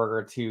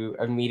Otzelberger to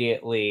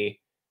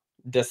immediately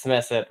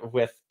dismiss it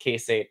with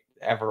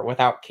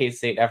without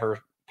K-State ever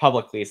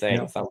publicly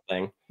saying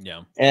something.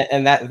 Yeah.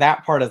 And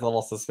that part is a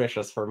little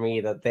suspicious for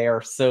me, that they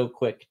are so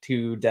quick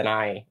to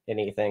deny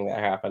anything that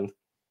happened.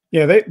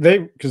 Yeah,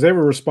 because they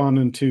were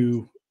responding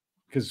to,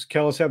 because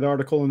Kellis had the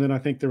article, and then I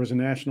think there was a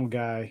national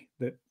guy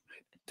that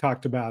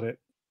talked about it.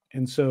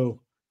 And so,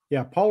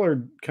 yeah,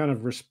 Pollard kind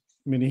of,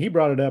 he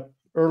brought it up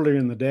earlier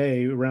in the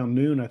day around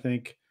noon, I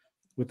think,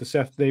 with the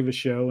Seth Davis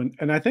show.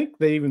 And I think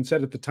they even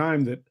said at the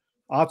time that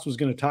Otz was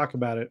going to talk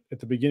about it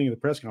at the beginning of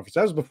the press conference.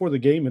 That was before the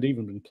game had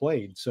even been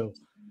played. So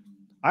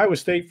Iowa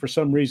State, for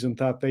some reason,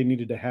 thought they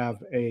needed to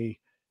have a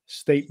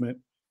statement,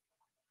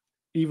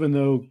 even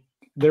though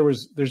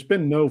there's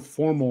been no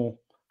formal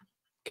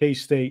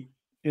K-State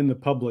in the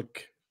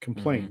public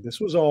complaint. This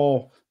was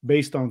all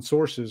based on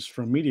sources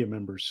from media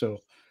members. So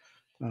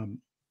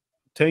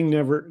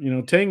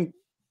Tang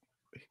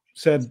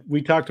said,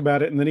 we talked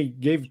about it, and then he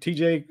gave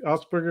TJ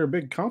Otzelberger a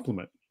big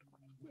compliment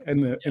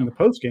in the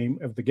post game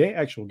of the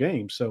actual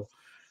game. So,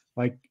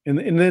 like, and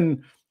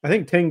then I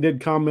think Tang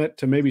did comment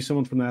to maybe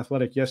someone from the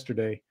Athletic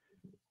yesterday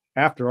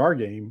after our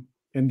game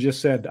and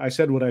just said, I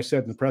said what I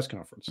said in the press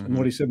conference. And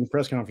what he said in the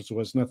press conference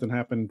was, nothing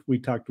happened. We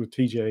talked with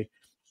TJ,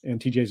 and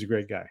TJ's a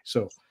great guy.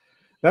 So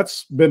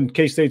that's been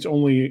K-State's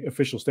only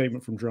official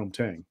statement from Jerome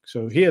Tang.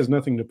 So he has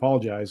nothing to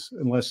apologize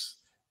unless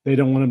they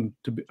don't want him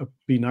to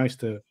be nice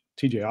to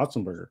TJ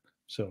Otzelberger.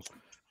 So,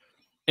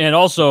 and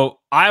also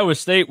Iowa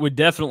State would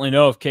definitely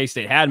know if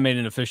K-State had made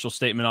an official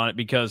statement on it,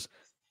 because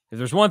if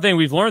there's one thing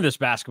we've learned this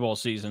basketball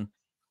season,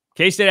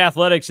 K-State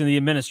athletics and the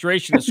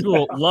administration of the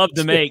school love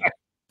to make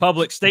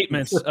public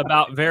statements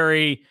about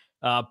very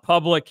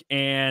public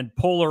and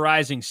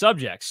polarizing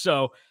subjects.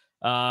 So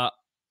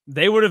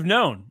they would have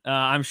known.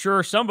 I'm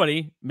sure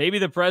somebody, maybe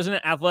the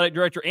president, athletic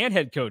director, and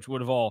head coach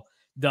would have all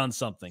done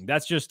something.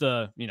 That's just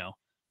a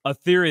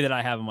theory that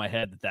I have in my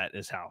head that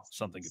is how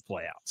something could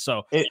play out.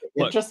 So it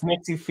just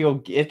makes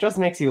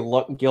you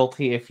look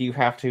guilty if you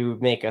have to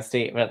make a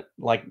statement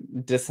like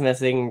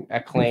dismissing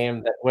a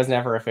claim that was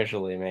never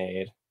officially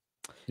made.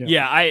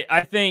 Yeah,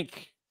 I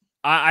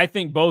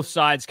think both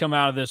sides come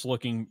out of this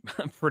looking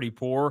pretty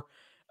poor.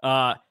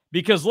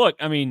 Because look,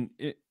 I mean,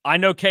 I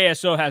know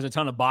KSO has a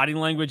ton of body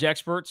language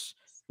experts.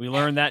 We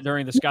learned that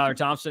during the Skylar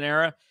Thompson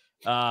era.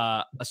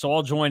 So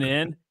I'll join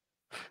in.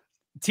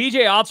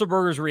 TJ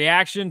Otzelberger's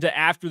reaction to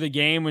after the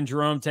game when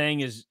Jerome Tang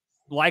is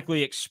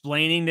likely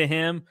explaining to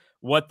him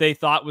what they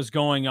thought was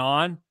going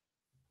on.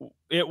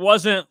 It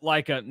wasn't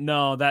like a,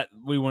 no, that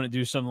we wouldn't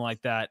do something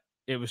like that.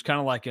 It was kind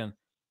of like an,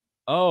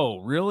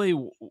 oh, really?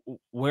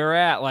 Where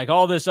at? Like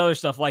all this other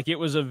stuff. Like it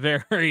was a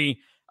very,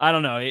 I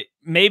don't know.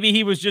 Maybe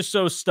he was just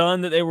so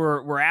stunned that they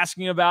were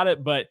asking about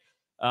it, but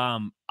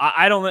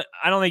I don't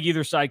think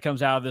either side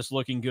comes out of this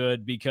looking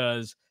good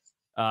because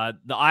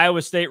the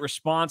Iowa State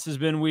response has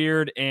been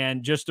weird.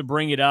 And just to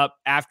bring it up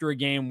after a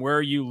game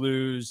where you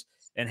lose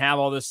and have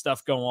all this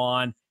stuff go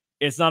on,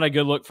 it's not a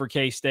good look for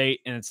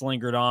K-State, and it's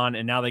lingered on,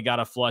 and now they got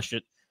to flush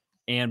it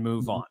and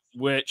move on,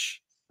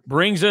 which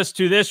brings us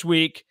to this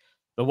week.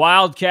 The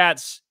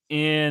Wildcats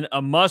in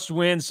a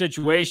must-win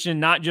situation,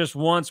 not just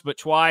once, but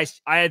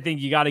twice. I think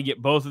you got to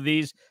get both of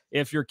these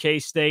if you're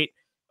K-State.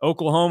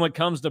 Oklahoma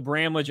comes to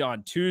Bramlage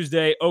on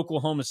Tuesday.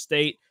 Oklahoma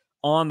State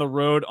on the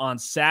road on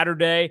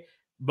Saturday.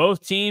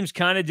 Both teams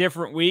kind of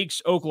different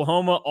weeks.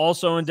 Oklahoma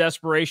also in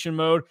desperation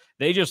mode.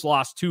 They just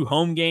lost 2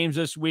 home games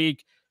this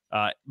week.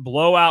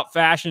 Blowout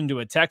fashion to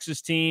a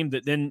Texas team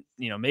that then,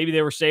 maybe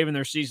they were saving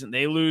their season.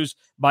 They lose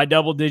by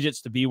double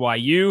digits to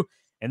BYU.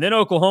 And then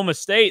Oklahoma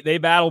State, they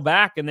battle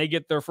back and they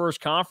get their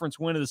first conference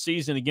win of the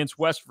season against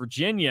West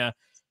Virginia.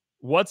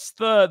 What's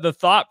the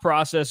thought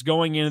process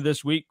going into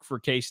this week for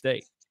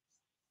K-State?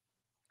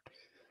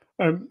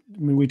 I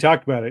mean, we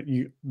talked about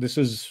it. This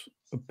is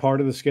a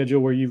part of the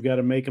schedule where you've got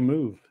to make a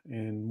move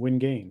and win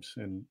games.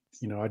 And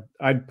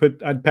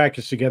I'd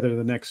package together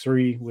the next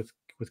 3 with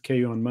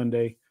KU on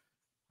Monday.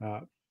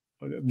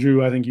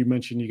 Drew, I think you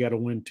mentioned you got to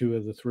win 2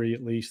 of the 3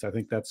 at least. I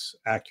think that's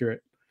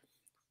accurate.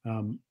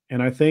 And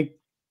I think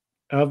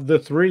of the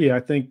 3, I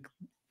think,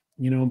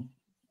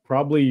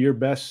 probably your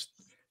best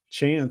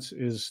chance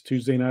is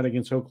Tuesday night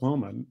against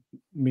Oklahoma. I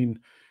mean,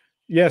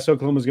 yes,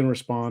 Oklahoma's going to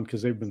respond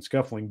because they've been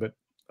scuffling, but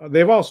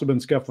they've also been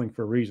scuffling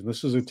for a reason.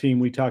 This is a team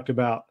we talked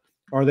about.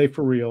 Are they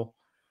for real?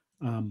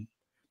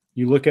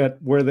 You look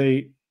at where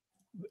the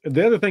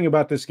other thing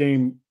about this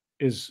game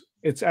is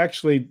it's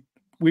actually,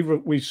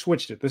 we've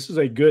switched it. This is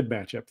a good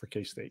matchup for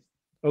K-State.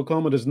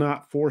 Oklahoma does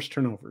not force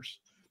turnovers.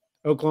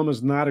 Oklahoma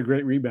is not a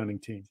great rebounding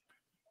team.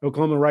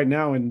 Oklahoma right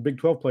now in Big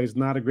 12 play is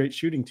not a great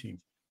shooting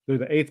team. They're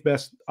the 8th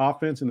best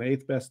offense and the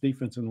 8th best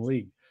defense in the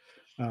league.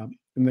 And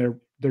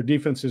their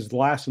defense is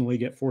last in the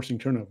league at forcing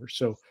turnovers.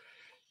 So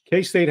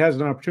K-State has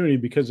an opportunity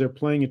because they're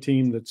playing a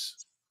team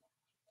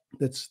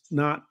that's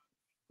not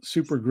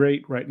super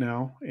great right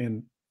now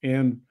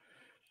and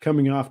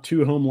coming off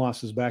 2 home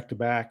losses back to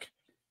back.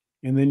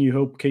 And then you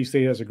hope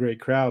K-State has a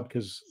great crowd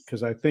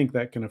because I think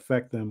that can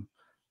affect them.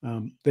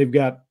 They've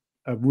got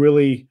a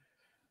really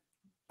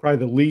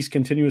probably the least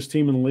continuous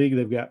team in the league.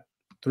 They've got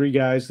 3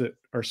 guys that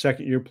are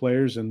second-year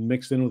players and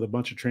mixed in with a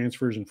bunch of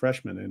transfers and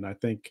freshmen. And I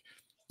think,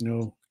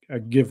 I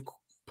give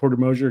Porter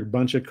Moser a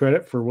bunch of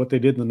credit for what they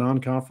did in the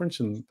non-conference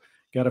and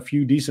got a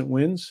few decent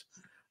wins.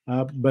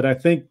 But I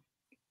think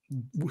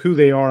who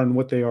they are and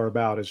what they are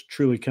about is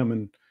truly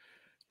coming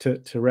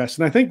to rest.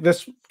 And I think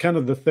that's kind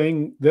of the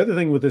thing. The other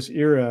thing with this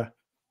era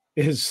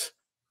is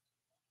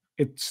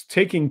it's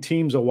taking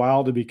teams a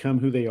while to become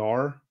who they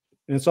are.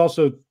 And it's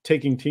also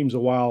taking teams a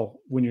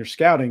while when you're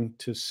scouting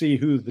to see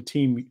who the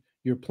team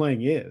you're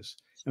playing is.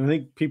 And I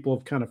think people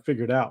have kind of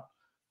figured out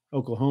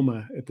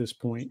Oklahoma at this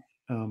point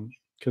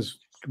because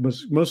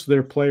most of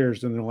their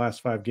players in their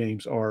last 5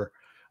 games are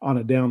on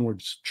a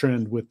downwards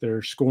trend with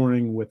their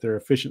scoring, with their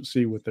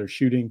efficiency, with their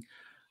shooting.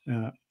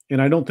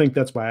 And I don't think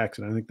that's by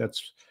accident. I think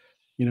that's,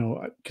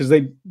 because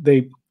they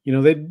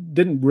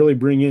didn't really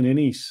bring in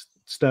any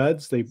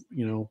studs. They,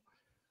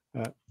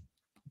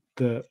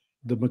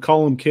 the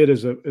McCollum kid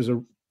is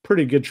a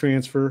pretty good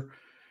transfer.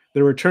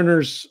 The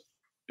returners,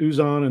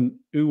 Uzan and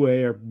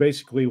Uwe, are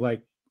basically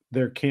like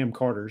their Cam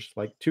Carters,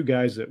 like 2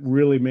 guys that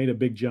really made a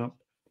big jump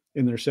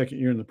in their second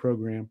year in the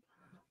program.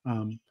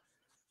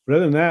 But other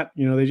than that,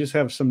 they just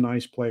have some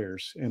nice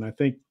players. And I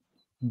think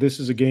this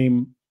is a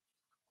game.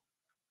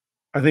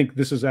 I think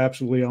this is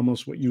absolutely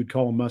almost what you would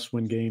call a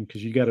must-win game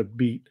because you got to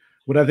beat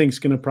what I think is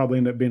going to probably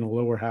end up being a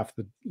lower half of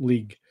the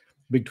league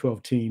Big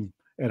 12 team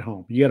at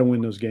home. You got to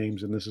win those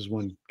games, and this is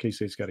one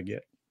K-State's got to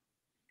get.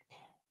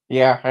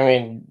 Yeah, I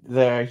mean,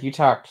 you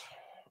talked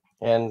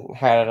and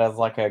had it as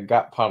like a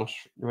gut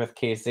punch with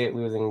K-State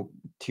losing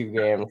 2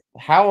 games.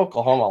 How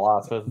Oklahoma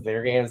lost both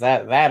their games,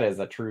 that is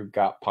a true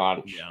gut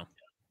punch. Yeah.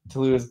 To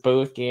lose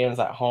both games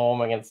at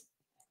home against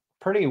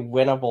pretty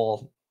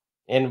winnable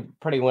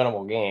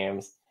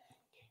games.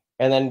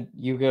 And then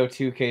you go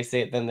to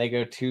K-State, then they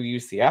go to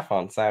UCF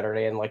on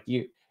Saturday, and like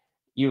you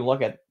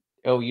look at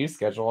OU's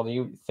schedule and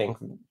you think,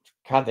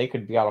 God, they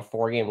could be on a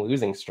 4-game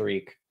losing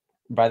streak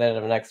by the end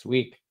of next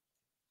week.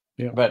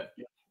 Yeah. But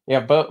yeah,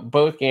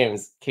 both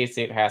games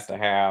K-State has to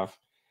have.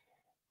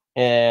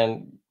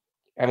 And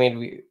I mean,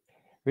 we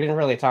didn't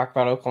really talk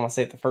about Oklahoma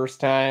State the first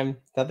time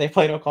that they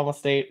played Oklahoma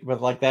State,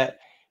 but like that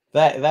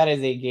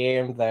is a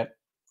game that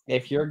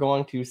if you're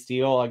going to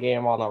steal a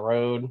game on the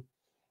road,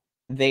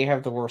 they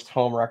have the worst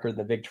home record in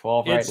the Big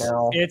 12 right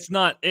now.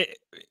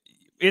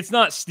 It's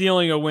not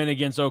stealing a win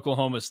against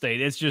Oklahoma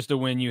State. It's just a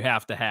win you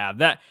have to have.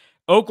 That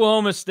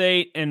Oklahoma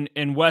State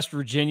and West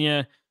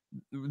Virginia,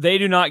 they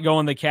do not go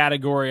in the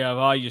category of,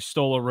 oh, you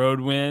stole a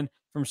road win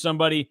from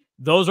somebody.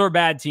 Those are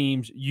bad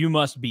teams. You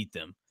must beat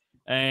them.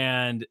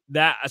 And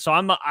that, so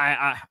I'm not,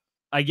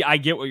 I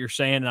get what you're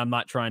saying, and I'm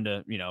not trying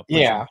to, put you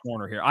in the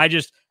corner here.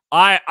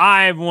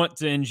 I want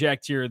to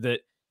inject here that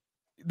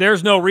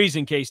there's no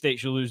reason K-State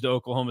should lose to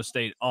Oklahoma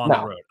State on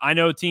the road. I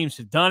know teams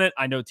have done it.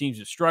 I know teams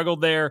have struggled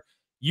there.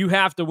 You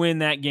have to win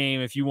that game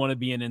if you want to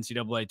be an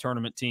NCAA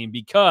tournament team,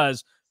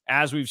 because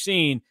as we've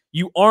seen,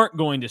 you aren't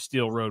going to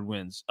steal road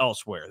wins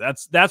elsewhere.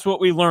 That's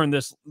what we learned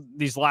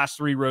these last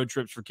 3 road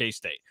trips for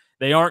K-State.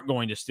 They aren't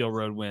going to steal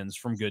road wins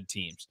from good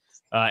teams,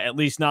 at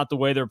least not the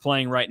way they're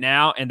playing right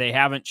now, and they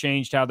haven't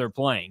changed how they're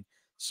playing.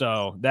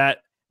 So that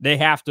they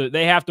have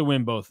to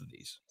win both of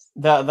these.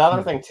 The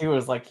other thing too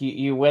is like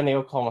you win the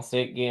Oklahoma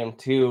State game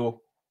too,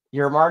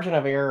 your margin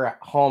of error at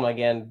home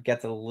again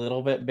gets a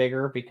little bit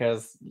bigger,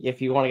 because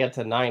if you want to get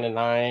to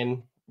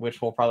 9-9,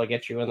 which will probably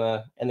get you in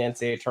the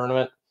NCAA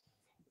tournament,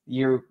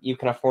 you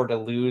can afford to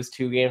lose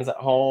 2 games at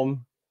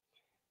home.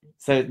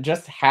 So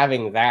just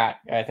having that,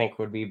 I think,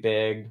 would be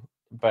big.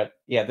 But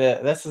yeah,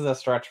 this is a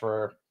stretch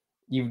where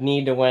you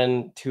need to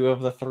win 2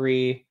 of the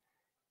 3.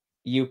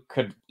 You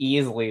could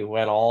easily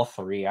win all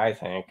 3, I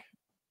think.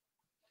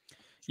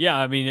 Yeah,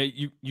 I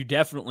mean, you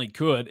definitely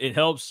could. It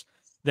helps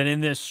that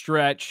in this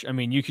stretch, I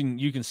mean, you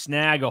can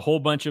snag a whole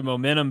bunch of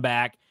momentum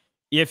back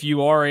if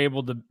you are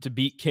able to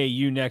beat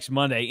KU next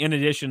Monday. In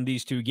addition to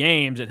these 2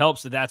 games, it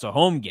helps that that's a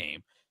home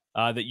game,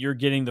 that you're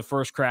getting the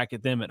first crack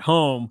at them at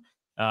home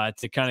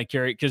to kind of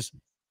carry. Because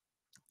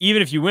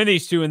even if you win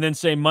these 2 and then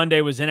say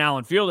Monday was in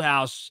Allen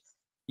Fieldhouse,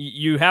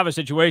 you have a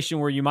situation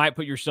where you might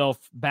put yourself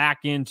back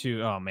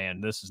into, oh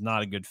man, this is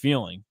not a good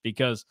feeling,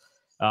 because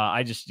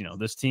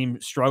this team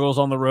struggles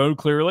on the road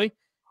clearly,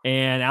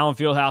 and Allen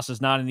Fieldhouse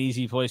is not an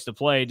easy place to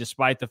play,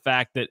 despite the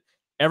fact that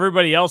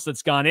everybody else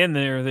that's gone in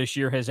there this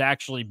year has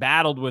actually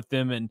battled with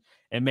them and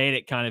made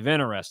it kind of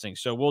interesting.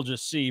 So we'll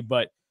just see,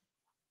 but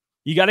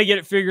you got to get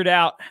it figured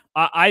out.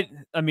 I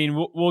mean,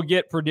 we'll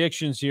get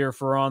predictions here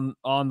for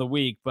on the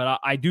week, but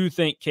I do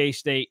think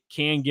K-State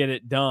can get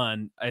it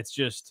done.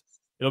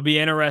 It'll be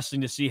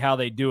interesting to see how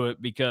they do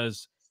it,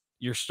 because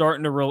you're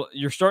starting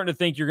to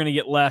think you're going to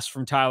get less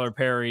from Tyler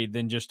Perry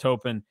than just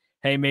hoping,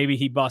 hey, maybe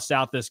he busts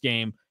out this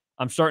game.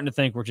 I'm starting to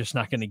think we're just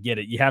not going to get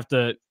it. You have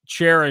to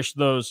cherish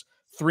those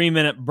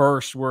 3-minute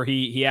bursts where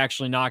he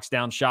actually knocks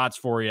down shots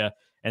for you,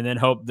 and then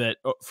hope that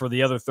for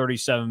the other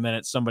 37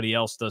 minutes, somebody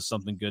else does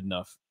something good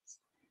enough.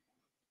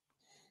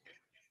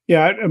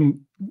 Yeah,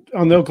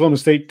 on the Oklahoma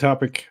State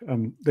topic,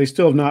 they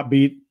still have not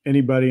beat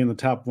anybody in the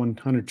top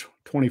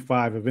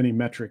 125 of any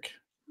metric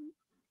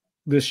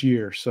this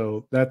year.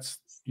 So that's,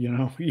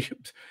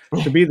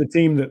 to be the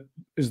team that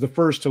is the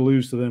first to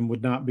lose to them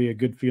would not be a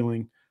good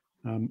feeling.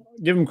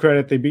 Give them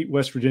credit. They beat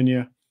West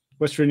Virginia.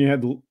 West Virginia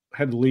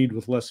had the lead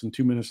with less than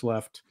 2 minutes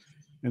left.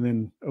 And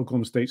then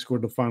Oklahoma State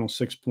scored the final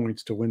 6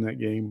 points to win that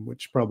game,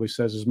 which probably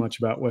says as much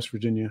about West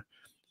Virginia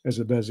as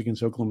it does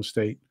against Oklahoma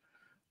State.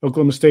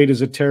 Oklahoma State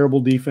is a terrible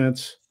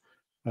defense,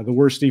 the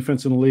worst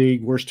defense in the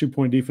league, worst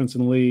 2-point defense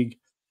in the league.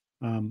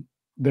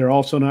 They're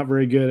also not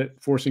very good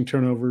at forcing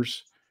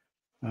turnovers.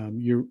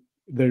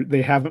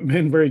 They haven't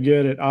been very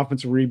good at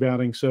offensive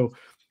rebounding. So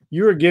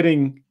you're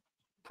getting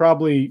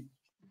probably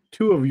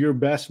 2 of your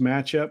best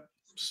matchups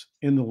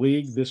in the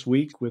league this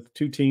week with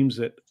 2 teams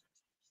that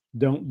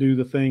don't do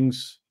the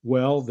things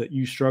well that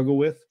you struggle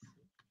with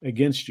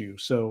against you.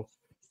 So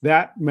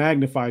that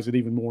magnifies it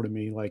even more to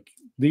me. Like,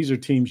 these are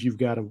teams you've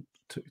got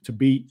to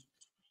beat.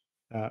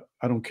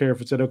 I don't care if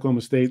it's at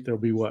Oklahoma State. There'll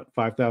be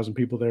 5,000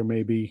 people there,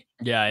 maybe.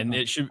 Yeah, and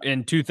it should,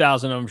 and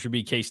 2,000 of them should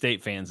be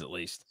K-State fans at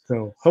least.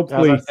 So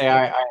hopefully,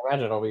 I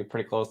imagine it'll be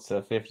pretty close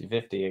to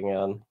 50-50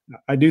 again.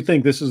 I do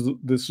think this is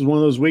one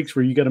of those weeks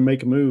where you got to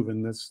make a move,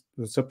 and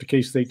that's up to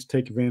K-State to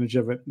take advantage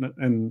of it.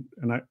 And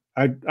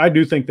I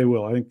do think they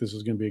will. I think this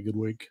is going to be a good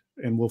week,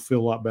 and we'll feel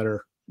a lot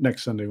better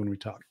next Sunday when we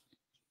talk.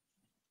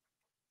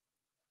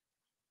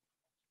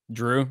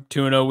 Drew,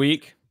 2-0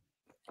 week.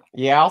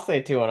 Yeah, I'll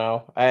say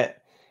 2-0.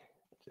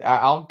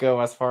 I'll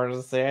go as far as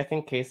to say I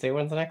think K-State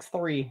wins the next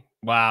 3.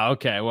 Wow.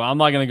 Okay. Well, I'm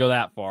not going to go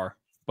that far,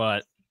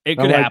 but It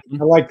could happen.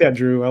 I like that,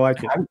 Drew. I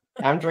like it.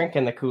 I'm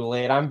drinking the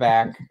Kool-Aid. I'm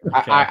back.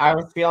 Okay. I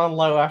was feeling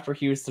low after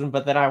Houston,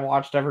 but then I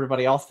watched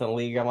everybody else in the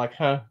league. I'm like,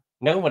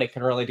 nobody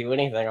can really do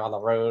anything on the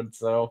road.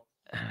 So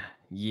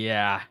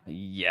Yeah.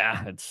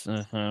 It's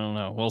I don't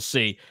know. We'll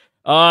see.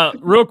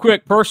 Real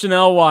quick,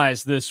 personnel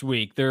wise, this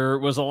week there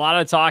was a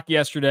lot of talk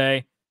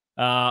yesterday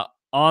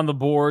on the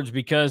boards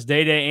because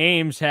Day-Day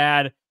Ames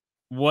had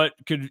what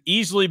could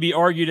easily be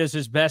argued as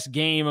his best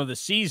game of the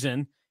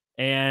season,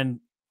 and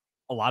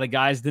a lot of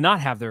guys did not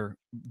have their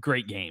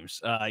great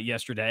games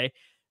yesterday.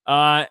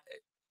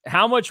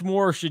 How much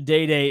more should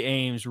Day-Day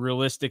Ames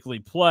realistically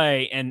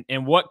play,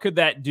 and what could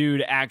that do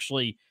to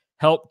actually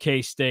help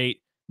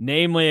K-State?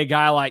 Namely, a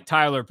guy like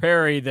Tyler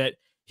Perry, that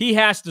he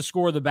has to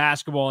score the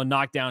basketball and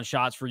knock down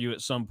shots for you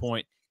at some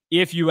point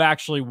if you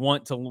actually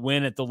want to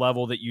win at the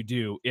level that you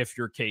do if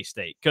you're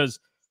K-State. Because,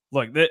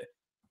 look,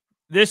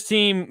 this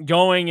team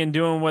going and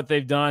doing what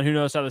they've done, who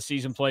knows how the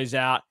season plays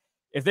out.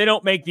 If they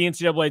don't make the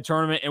NCAA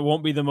tournament, it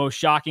won't be the most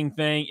shocking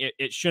thing.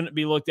 It shouldn't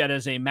be looked at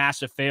as a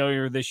massive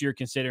failure this year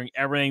considering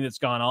everything that's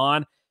gone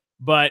on.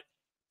 But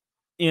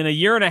in a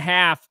year and a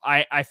half,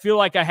 I feel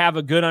like I have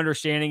a good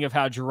understanding of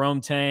how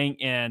Jerome Tang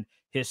and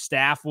his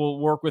staff will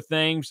work with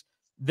things.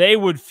 They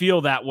would feel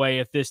that way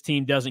if this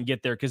team doesn't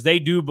get there because they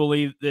do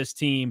believe this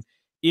team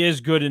is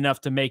good enough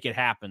to make it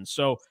happen.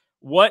 So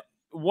what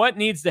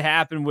needs to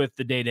happen with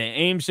the Day-Day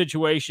Ames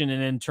situation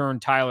and in turn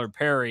Tyler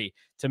Perry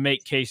to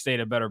make K-State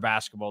a better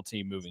basketball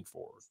team moving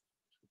forward?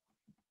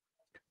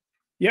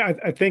 Yeah,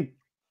 I think,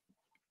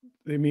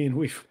 I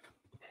mean,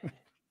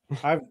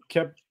 I've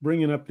kept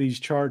bringing up these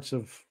charts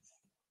of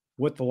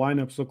what the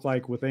lineups look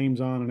like with Ames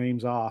on and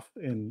Ames off.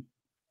 And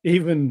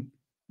even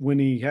when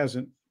he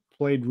hasn't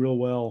played real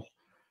well,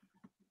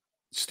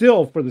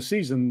 still for the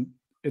season,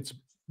 it's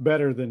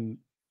better than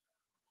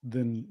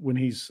when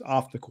he's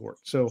off the court.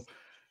 So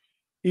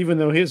even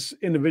though his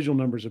individual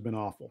numbers have been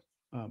awful,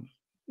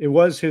 it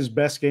was his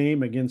best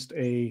game against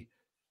a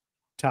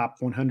top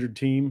 100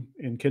 team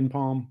in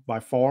KenPom by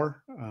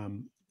far.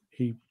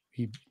 He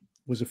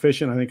was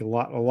efficient. I think a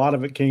lot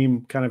of it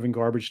came kind of in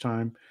garbage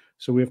time,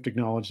 so we have to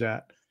acknowledge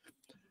that.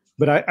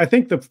 But I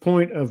think the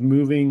point of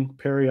moving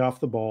Perry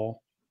off the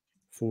ball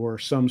for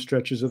some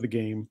stretches of the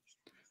game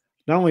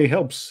not only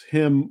helps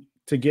him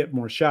to get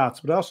more shots,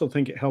 but I also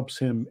think it helps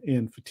him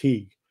in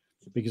fatigue,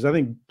 because I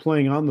think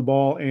playing on the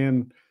ball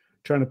and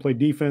trying to play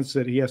defense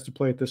that he has to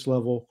play at this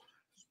level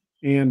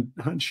and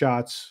hunt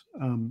shots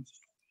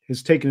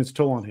has taken its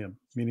toll on him.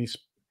 I mean,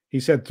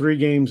 he's had 3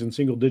 games in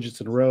single digits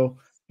in a row.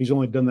 He's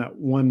only done that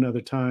one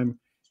other time,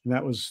 and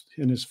that was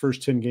in his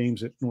first 10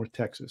 games at North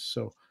Texas.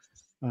 So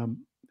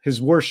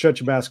his worst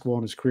stretch of basketball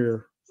in his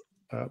career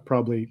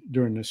probably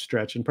during this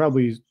stretch, and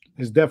probably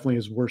is definitely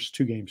his worst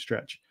 2-game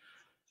stretch.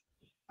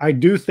 I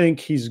do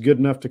think he's good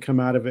enough to come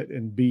out of it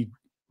and be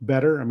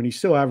better. I mean, he's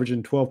still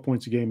averaging 12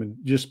 points a game in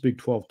just Big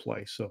 12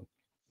 play. So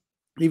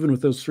even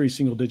with those 3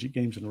 single-digit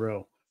games in a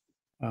row,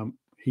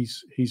 he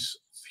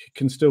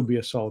can still be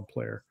a solid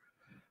player.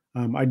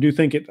 I do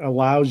think it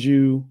allows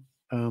you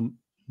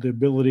the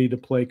ability to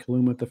play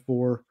Kaluma at the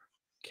 4,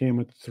 Cam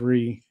at the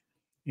 3,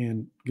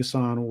 and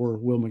Gasson or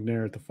Will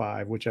McNair at the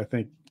 5, which I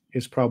think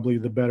is probably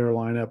the better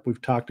lineup.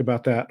 We've talked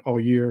about that all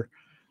year.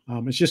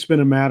 It's just been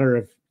a matter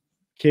of,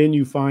 can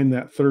you find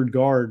that third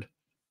guard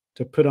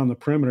to put on the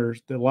perimeter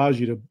that allows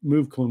you to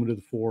move Kaluma to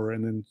the 4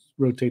 and then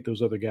rotate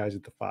those other guys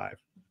at the 5.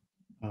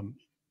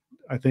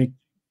 I think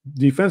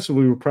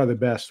defensively we're probably the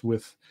best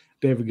with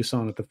David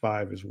Gasson at the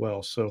 5 as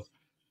well. So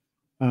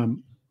I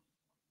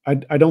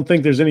don't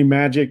think there's any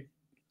magic.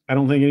 I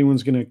don't think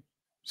anyone's going to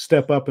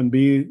step up and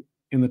be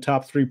in the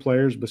top 3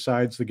 players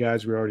besides the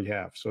guys we already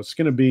have. So it's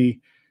going to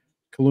be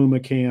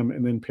Kaluma, Cam,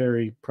 and then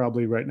Perry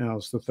probably right now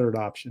is the third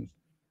option.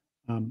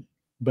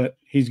 But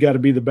he's got to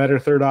be the better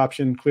third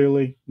option,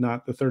 clearly,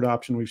 not the third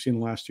option we've seen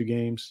the last 2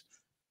 games.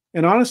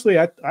 And honestly,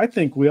 I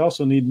think we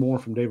also need more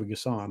from David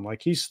Gasson.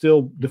 Like, he's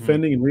still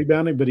defending and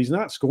rebounding, but he's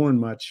not scoring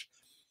much.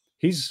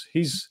 He's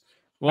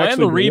well,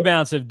 and the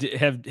rebounds have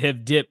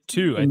dipped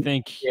too. I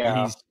think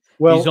he's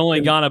only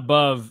gone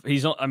above.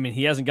 He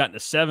hasn't gotten to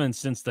 7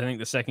 since I think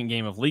the second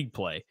game of league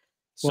play.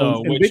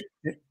 So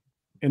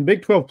in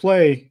Big 12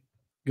 play,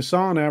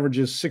 Gasson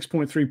averages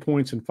 6.3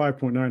 points and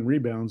 5.9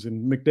 rebounds,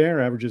 and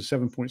McNair averages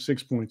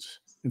 7.6 points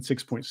and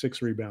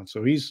 6.6 rebounds.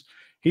 So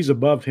he's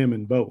above him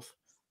in both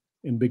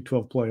in Big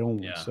 12 play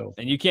only. Yeah. So,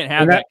 and you can't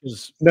have that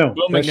because Will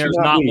McNair's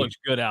not looked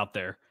good out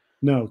there.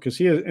 No, because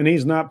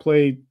he's not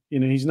played.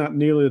 He's not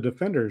nearly the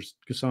defenders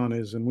Gasson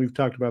is, and we've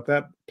talked about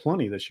that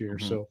plenty this year.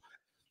 Mm-hmm. So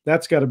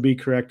that's got to be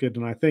corrected,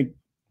 and I think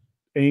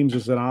Ames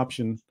as an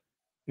option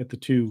at the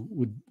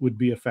 2 would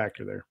be a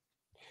factor there.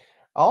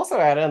 Also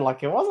add in,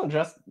 like, it wasn't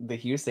just the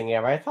Houston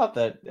game. I thought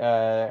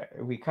that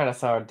we kind of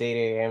saw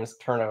Day-Day Ames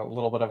turn a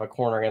little bit of a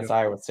corner against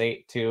Iowa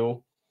State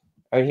too.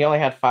 I mean, he only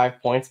had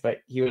 5 points,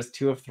 but he was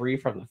 2 of 3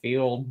 from the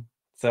field.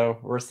 So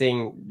we're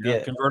seeing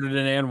converted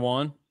in and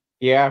 1.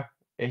 Yeah,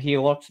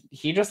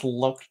 he just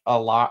looked a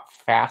lot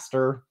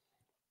faster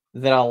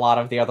than a lot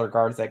of the other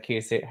guards that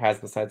K-State has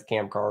besides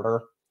Cam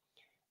Carter.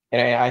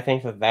 And I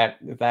think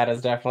that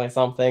is definitely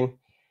something.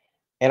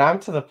 And I'm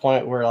to the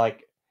point where,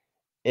 like,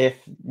 if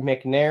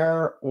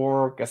McNair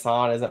or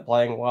Gasson isn't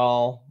playing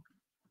well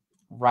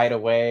right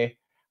away,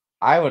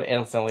 I would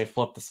instantly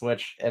flip the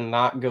switch and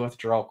not go with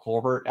Jarrell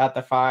Colbert at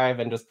the 5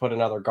 and just put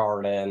another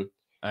guard in.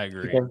 I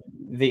agree. Because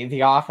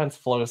the offense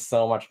flows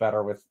so much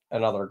better with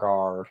another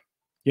guard.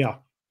 Yeah.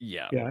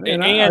 Yeah.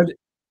 And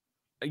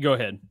go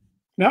ahead.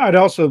 Now, I'd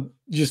also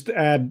just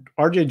add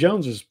RJ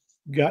Jones has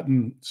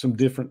gotten some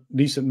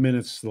decent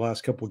minutes the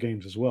last couple of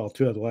games as well,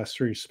 2 out of the last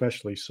 3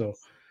 especially. So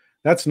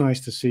that's nice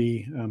to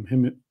see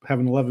him have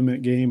an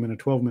 11-minute game and a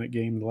 12-minute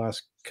game the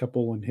last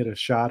couple and hit a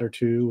shot or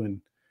 2.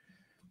 And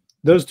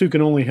those 2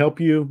 can only help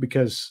you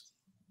because,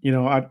 you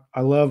know,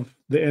 I love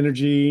the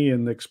energy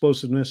and the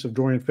explosiveness of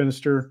Dorian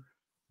Finister,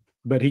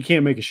 but he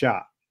can't make a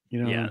shot,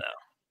 you know. Yeah, no.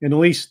 And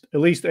at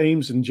least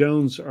Ames and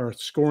Jones are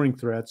scoring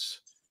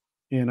threats.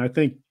 And I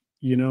think,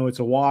 you know, it's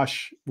a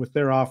wash with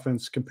their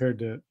offense compared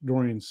to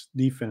Dorian's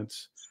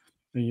defense.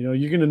 And, you know,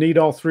 you're going to need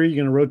all 3. You're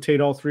going to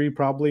rotate all 3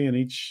 probably, and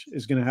each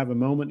is going to have a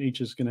moment.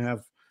 Each is going to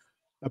have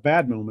a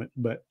bad moment.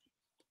 But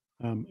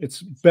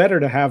it's better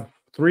to have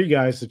 3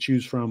 guys to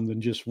choose from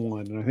than just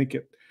 1. And I think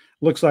it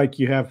looks like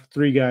you have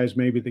 3 guys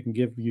maybe that can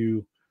give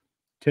you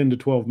 10 to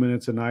 12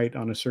 minutes a night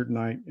on a certain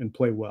night and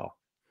play well.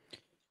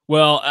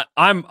 Well,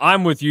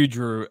 I'm with you,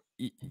 Drew.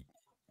 You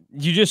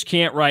just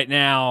can't right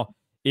now.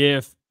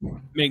 If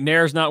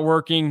McNair's not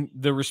working,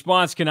 the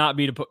response cannot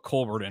be to put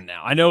Colbert in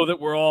now. I know that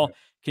we're all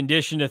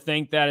conditioned to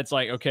think that it's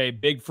like, okay,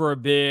 big for a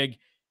big.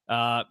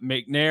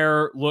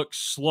 McNair looks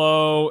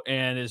slow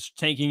and is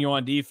tanking you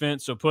on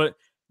defense. So put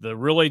the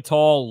really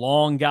tall,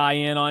 long guy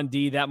in on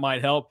D. That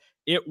might help.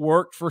 It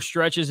worked for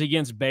stretches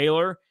against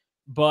Baylor,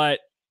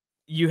 but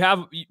you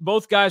have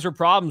both guys are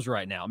problems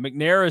right now.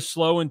 McNair is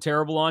slow and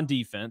terrible on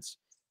defense.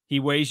 He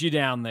weighs you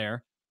down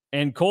there.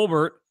 And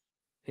Colbert,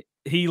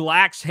 he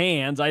lacks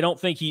hands. I don't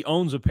think he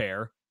owns a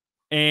pair.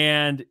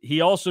 And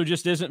he also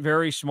just isn't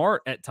very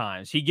smart at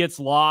times. He gets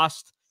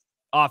lost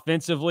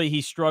offensively.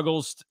 He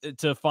struggles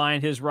to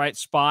find his right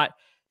spot.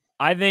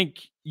 I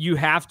think you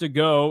have to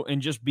go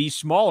and just be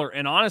smaller.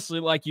 And honestly,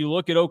 like you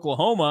look at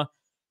Oklahoma,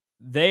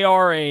 they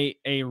are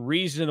a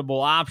reasonable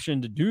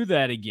option to do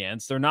that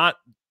against. They're not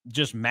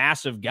just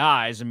massive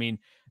guys. I mean,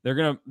 they're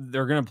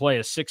gonna play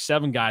a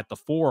 6'7" guy at the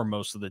 4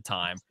 most of the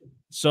time.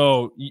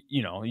 So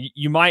you know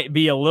you might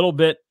be a little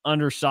bit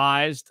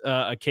undersized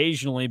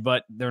occasionally,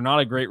 but they're not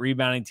a great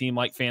rebounding team,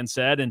 like Fan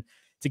said. And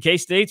to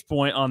K-State's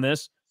point on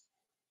this,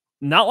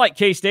 not like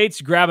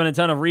K-State's grabbing a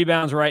ton of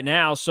rebounds right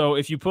now. So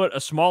if you put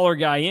a smaller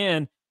guy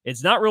in,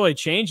 it's not really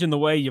changing the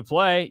way you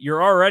play.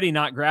 You're already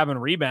not grabbing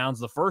rebounds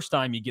the first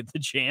time you get the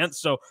chance.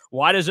 So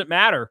why does it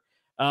matter?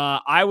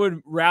 I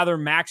would rather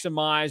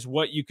maximize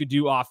what you could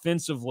do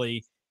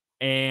offensively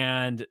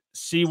and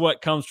see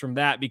what comes from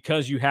that,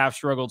 because you have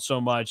struggled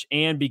so much,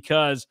 and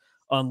because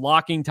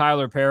unlocking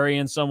Tyler Perry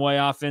in some way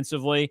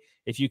offensively,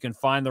 if you can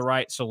find the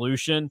right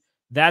solution,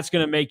 that's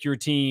going to make your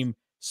team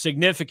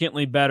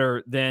significantly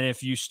better than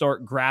if you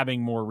start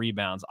grabbing more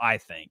rebounds, I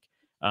think,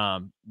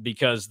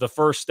 because the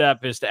first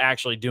step is to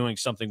actually doing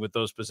something with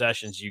those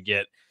possessions you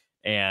get,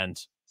 and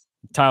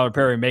Tyler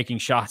Perry making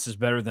shots is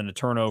better than a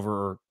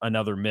turnover or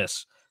another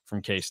miss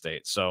from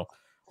K-State. So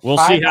we'll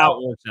see how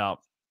it works out.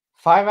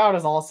 5 out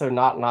is also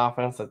not an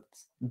offense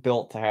that's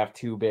built to have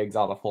 2 bigs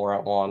on the floor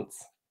at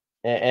once.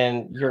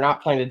 And you're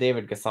not playing to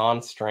David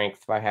Gasson's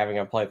strength by having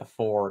him play the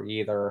 4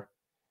 either.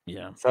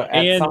 Yeah. So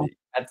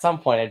at some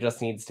point, it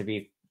just needs to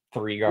be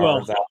 3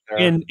 guards out there.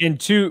 And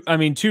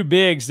 2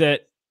 bigs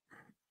that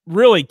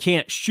really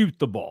can't shoot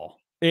the ball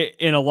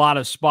in a lot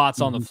of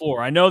spots on the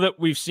floor. I know that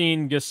we've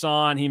seen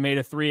Gasson. He made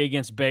a 3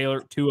 against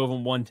Baylor. 2 of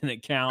them, 1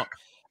 didn't count.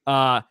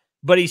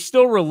 But he's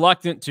still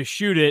reluctant to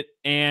shoot it,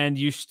 and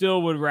you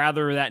still would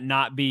rather that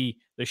not be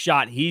the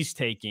shot he's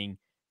taking.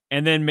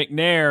 And then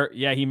McNair,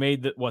 yeah, he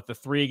made the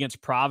 3 against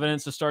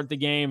Providence to start the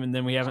game, and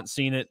then we haven't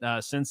seen it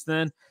since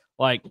then.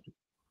 Like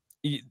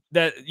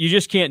that, you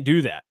just can't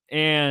do that.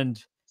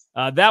 And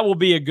that will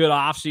be a good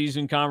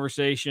offseason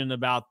conversation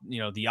about,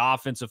 you know, the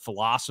offensive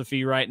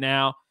philosophy right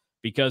now,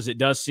 because it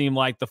does seem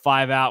like the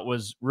 5 out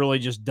was really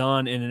just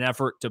done in an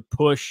effort to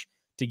push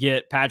to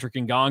get Patrick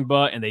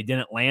Ngongba, and they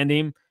didn't land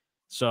him.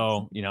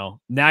 So, you know,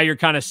 now you're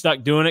kind of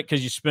stuck doing it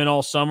because you spent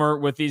all summer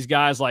with these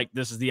guys like,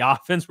 this is the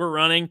offense we're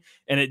running,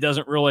 and it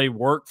doesn't really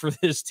work for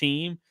this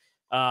team.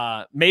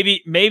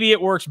 Maybe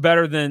it works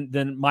better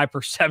than my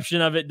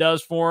perception of it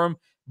does for them,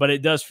 but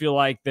it does feel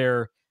like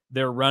they're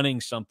running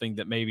something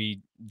that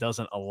maybe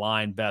doesn't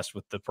align best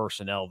with the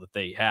personnel that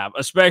they have,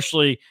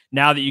 especially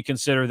now that you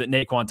consider that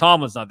Naquan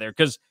Tomlin's not there,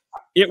 because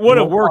it would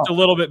have worked a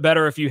little bit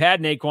better if you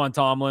had Naquan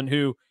Tomlin,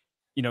 who,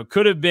 you know,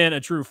 could have been a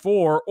true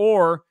 4,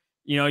 or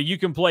you know, you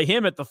can play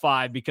him at the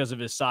 5 because of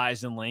his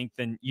size and length,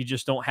 and you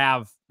just don't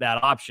have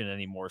that option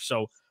anymore.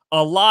 So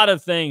a lot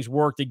of things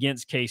worked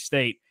against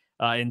K-State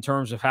in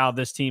terms of how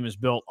this team is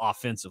built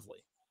offensively.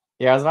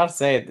 Yeah, I was about to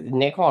say,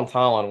 Naquan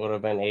Tomlin would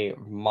have been a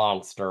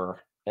monster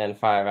in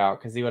 5 out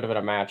because he would have been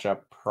a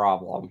matchup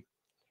problem.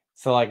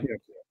 So, like,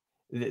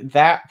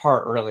 that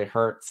part really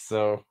hurts.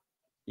 So,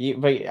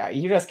 but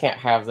you just can't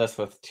have this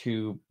with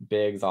 2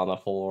 bigs on the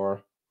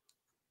floor.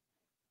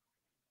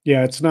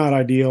 Yeah, it's not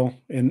ideal.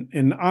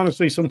 And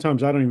honestly,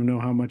 sometimes I don't even know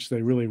how much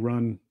they really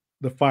run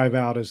the 5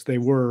 out as they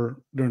were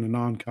during the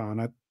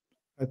non-con.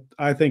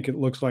 I think it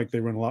looks like they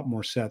run a lot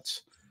more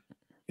sets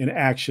and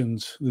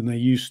actions than they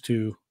used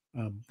to,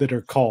 that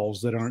are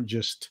calls that aren't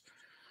just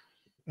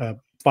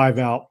 5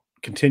 out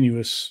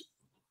continuous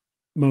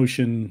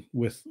motion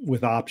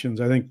with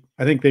options. I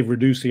think they've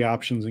reduced the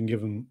options and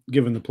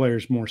given the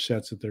players more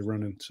sets that they're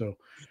running. So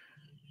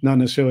not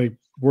necessarily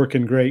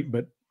working great,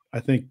 but I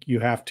think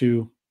you have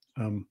to.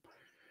 I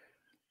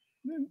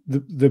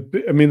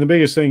mean, the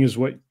biggest thing is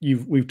what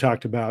we've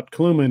talked about.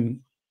 Kaluma and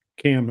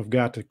Cam have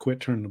got to quit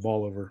turning the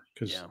ball over,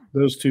 because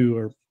those two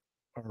are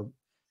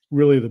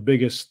really the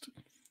biggest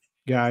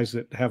guys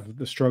that have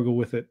the struggle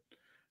with it,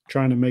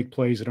 trying to make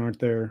plays that aren't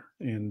there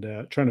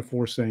and trying to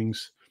force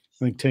things.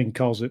 I think Tank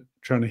calls it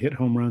trying to hit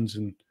home runs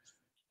and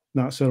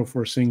not settle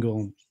for a single.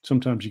 And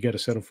sometimes you got to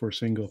settle for a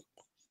single.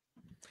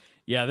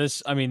 Yeah,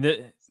 this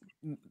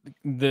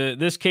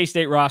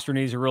K-State roster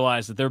needs to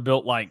realize that they're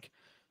built like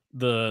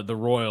the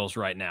Royals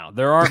right now.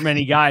 There aren't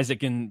many guys that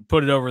can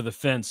put it over the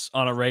fence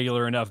on a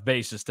regular enough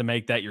basis to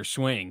make that your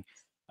swing.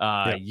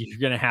 You're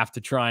going to have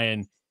to try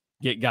and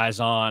get guys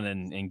on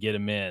and get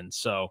them in.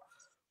 So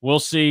we'll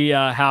see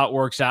how it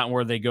works out and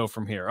where they go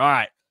from here. All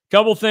right,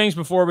 couple things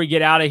before we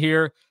get out of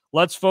here.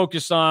 Let's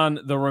focus on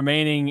the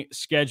remaining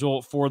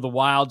schedule for the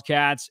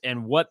Wildcats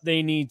and what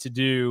they need to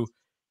do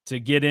to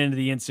get into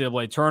the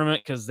NCAA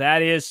tournament, because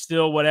that is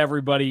still what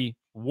everybody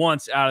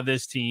wants out of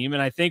this team,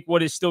 and I think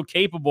what is still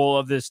capable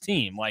of this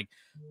team. Like,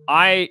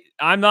 I'm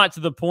not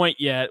to the point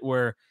yet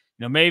where,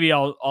 maybe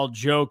I'll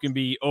joke and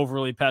be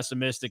overly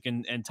pessimistic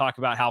and talk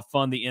about how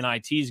fun the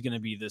NIT is going to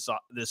be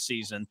this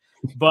season,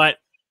 but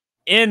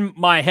in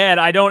my head,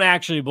 I don't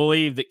actually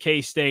believe that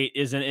K-State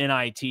is an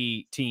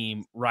NIT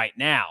team right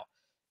now.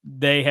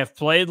 They have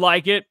played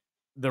like it.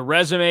 The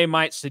resume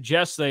might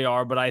suggest they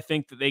are, but I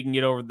think that they can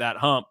get over that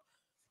hump.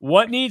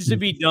 What needs to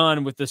be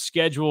done with the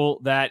schedule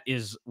that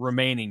is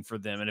remaining for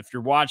them? And if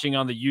you're watching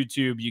on the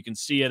YouTube, you can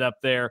see it up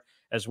there,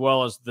 as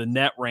well as the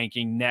net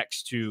ranking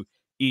next to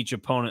each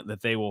opponent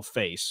that they will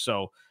face.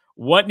 So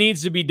what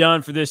needs to be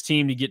done for this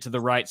team to get to the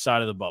right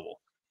side of the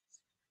bubble?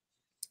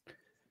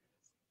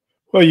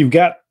 Well, you've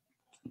got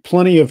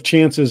plenty of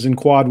chances in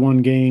quad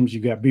one games.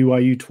 You've got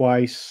BYU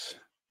twice.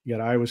 You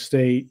got Iowa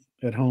State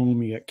at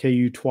home. You got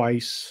KU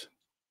twice.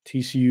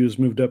 TCU has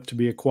moved up to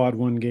be a quad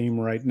one game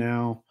right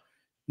now.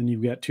 And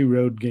you've got 2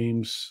 road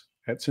games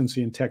at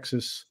Cincy and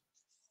Texas.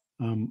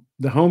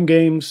 The home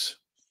games,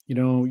 you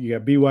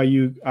got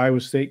BYU, Iowa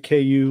State,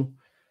 KU,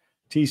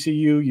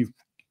 TCU. You've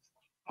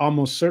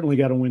almost certainly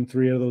got to win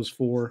 3 of those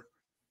 4,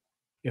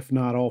 if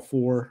not all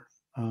 4.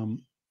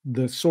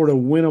 The sort of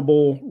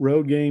winnable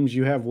road games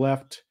you have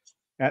left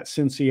at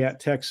Cincy, at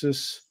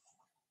Texas,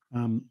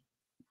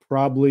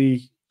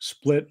 probably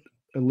split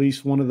at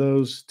least one of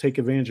those, take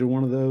advantage of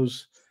one of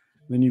those.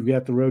 Then you've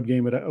got the road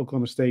game at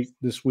Oklahoma State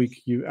this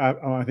week.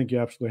 I think you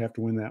absolutely have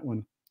to win that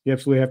one. You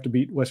absolutely have to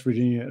beat West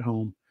Virginia at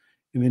home.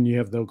 And then you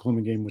have the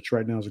Oklahoma game, which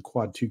right now is a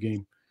quad 2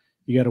 game.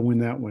 You got to win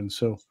that one.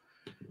 So,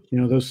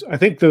 I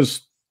think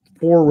those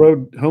 4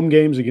 road home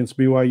games against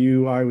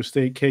BYU, Iowa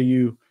State,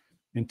 KU,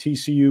 and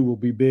TCU will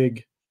be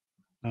big.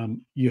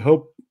 You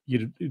hope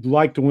you'd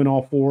like to win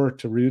all 4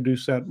 to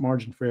reduce that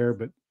margin for error,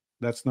 but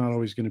that's not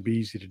always going to be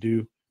easy to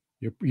do.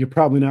 You're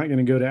probably not going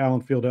to go to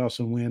Allen Fieldhouse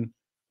and win.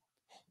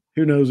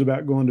 Who knows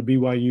about going to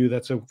BYU?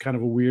 That's a kind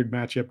of a weird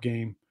matchup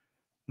game.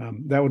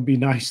 That would be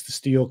nice to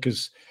steal,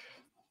 because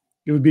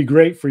it would be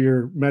great for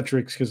your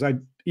metrics. Because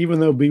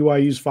even though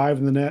BYU's 5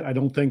 in the net, I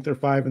don't think they're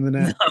 5 in the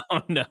net.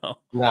 No,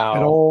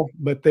 at all.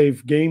 But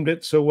they've gamed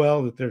it so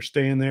well that they're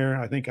staying there.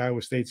 I think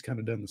Iowa State's kind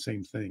of done the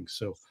same thing.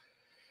 So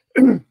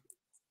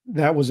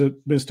that was a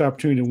missed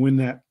opportunity to win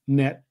that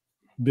net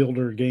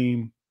builder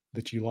game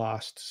that you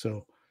lost.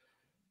 So,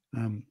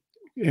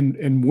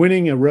 and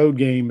winning a road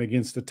game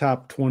against the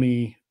top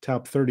 20,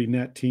 top 30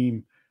 net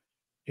team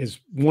is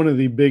one of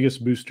the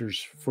biggest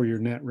boosters for your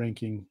net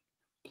ranking.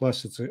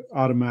 Plus, it's an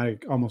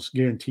automatic, almost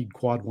guaranteed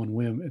quad 1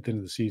 win at the end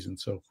of the season.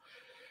 So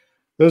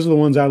those are the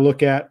ones I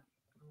look at.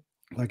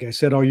 Like I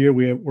said all year,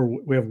 we have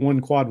 1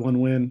 quad 1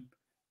 win.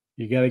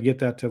 You got to get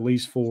that to at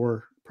least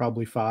 4,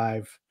 probably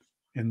 5,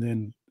 and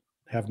then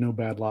have no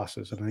bad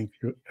losses. And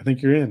I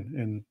think you're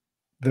in.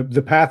 And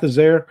the path is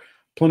there.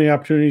 Plenty of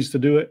opportunities to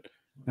do it.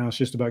 Now it's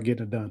just about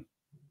getting it done.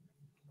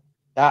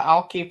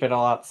 I'll keep it a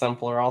lot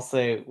simpler. I'll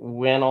say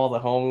win all the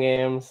home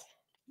games,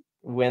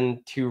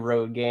 win 2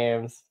 road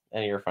games,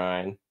 and you're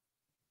fine.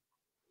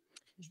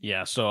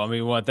 Yeah, so I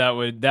mean, that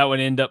would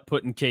end up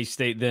putting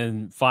K-State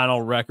then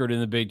final record in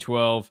the Big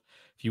 12.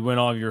 If you win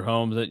all of your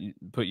homes, that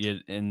put you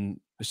in.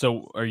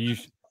 So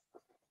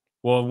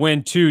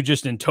win 2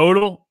 just in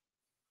total,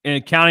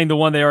 and counting the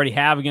one they already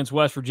have against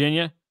West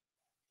Virginia?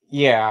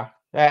 Yeah.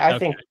 I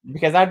think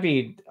because I'd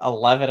be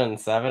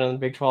 11-7 in the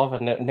Big 12,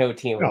 and no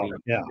team would be.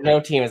 Yeah. No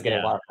team is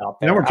getting locked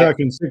out there. Now we're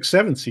talking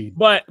 6-7 seed.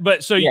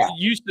 But so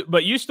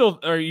you're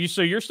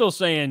still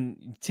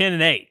saying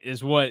 10-8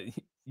 is what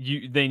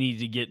they need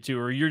to get to,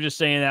 or you're just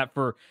saying that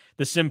for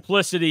the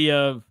simplicity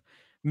of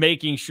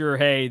making sure,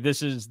 hey,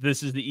 this is the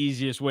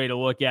easiest way to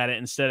look at it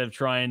instead of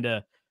trying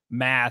to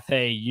math,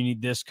 hey, you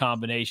need this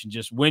combination.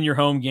 Just win your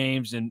home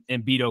games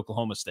and beat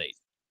Oklahoma State.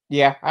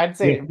 Yeah, I'd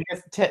say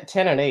because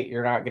 10-8,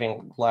 you're not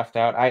getting left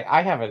out.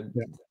 I have a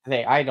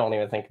thing. I don't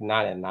even think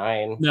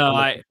 9-9.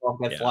 No,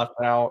 gets left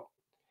out.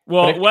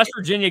 Well, West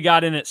Virginia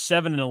got in at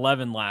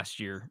 7-11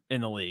 last year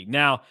in the league.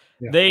 Now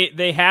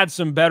they had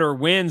some better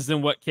wins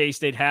than what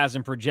K-State has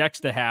and projects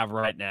to have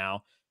right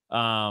now.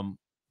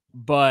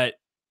 But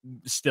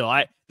still,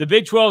 the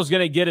Big 12 is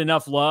going to get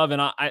enough love,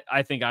 and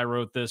I think I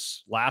wrote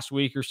this last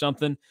week or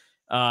something.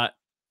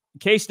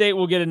 K-State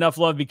will get enough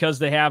love because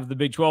they have the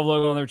Big 12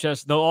 logo on their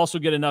chest. They'll also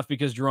get enough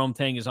because Jerome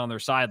Tang is on their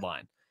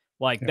sideline.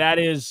 That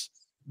is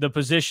the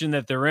position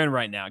that they're in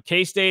right now.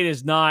 K-State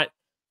is not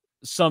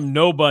some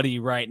nobody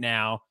right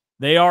now.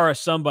 They are a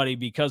somebody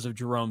because of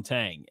Jerome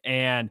Tang.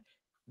 And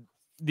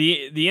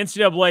the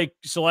NCAA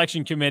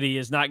selection committee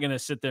is not going to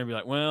sit there and be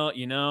like, well,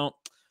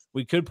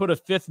 we could put a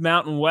Fifth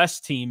Mountain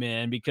West team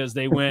in because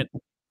they went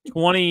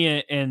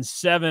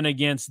 20-7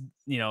 against,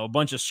 a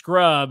bunch of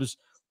scrubs,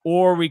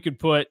 or we could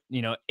put,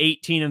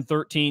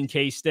 18-13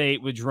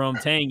 K-State with Jerome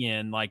Tang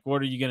in.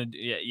 What are you going to do?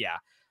 Yeah.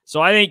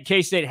 So I think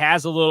K-State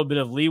has a little bit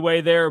of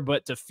leeway there,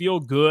 but to feel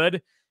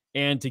good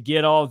and to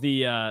get all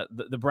the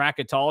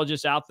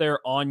bracketologists out there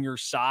on your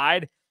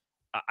side,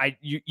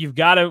 you've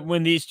got to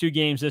win these two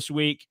games this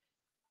week.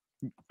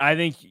 I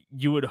think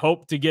you would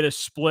hope to get a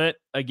split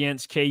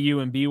against KU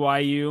and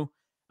BYU,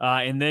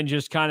 and then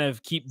just kind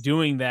of keep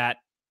doing that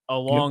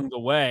along the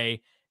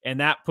way. And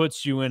that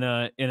puts you in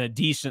a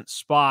decent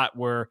spot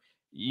where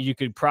you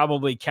could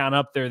probably count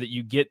up there that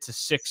you get to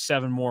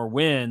 6-7 more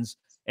wins.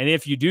 And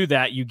if you do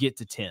that, you get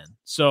to 10.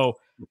 So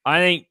I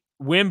think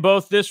win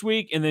both this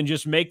week and then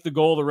just make the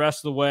goal the rest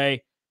of the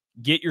way.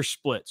 Get your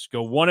splits.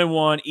 Go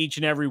 1-1 each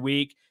and every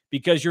week,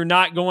 because you're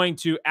not going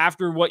to,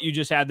 after what you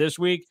just had this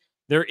week,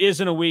 there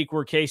isn't a week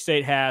where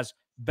K-State has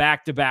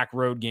back-to-back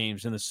road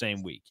games in the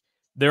same week.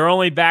 There are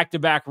only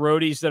back-to-back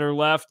roadies that are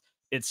left.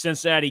 It's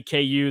Cincinnati,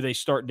 KU. They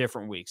start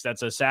different weeks.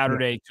 That's a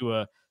Saturday to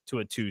a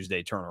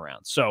Tuesday turnaround.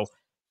 So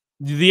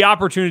the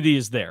opportunity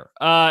is there.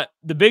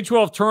 The Big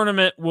 12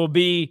 tournament will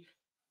be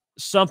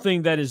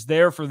something that is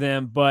there for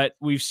them, but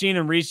we've seen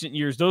in recent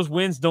years those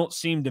wins don't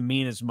seem to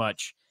mean as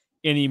much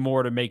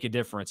anymore to make a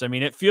difference. I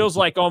mean, it feels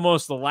like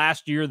almost the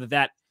last year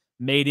that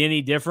made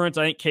any difference.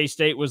 I think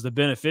K-State was the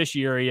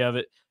beneficiary of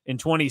it in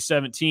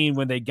 2017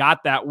 when they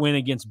got that win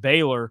against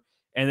Baylor,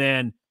 and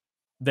then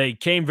they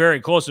came very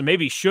close and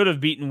maybe should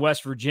have beaten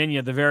West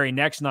Virginia the very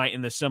next night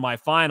in the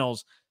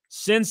semifinals.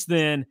 Since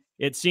then,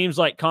 it seems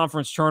like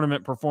conference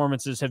tournament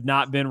performances have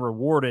not been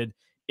rewarded,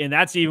 and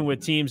that's even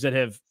with teams that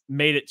have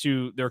made it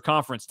to their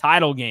conference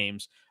title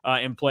games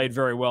and played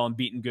very well and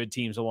beaten good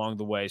teams along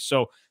the way.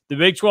 So the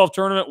Big 12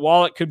 tournament,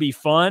 while it could be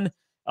fun,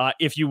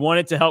 if you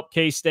want it to help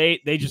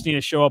K-State, they just need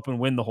to show up and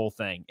win the whole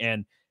thing.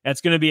 And that's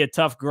going to be a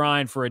tough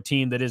grind for a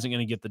team that isn't going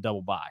to get the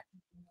double bye.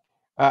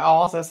 I'll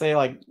also say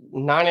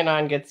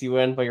 9-9 gets you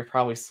in, but you're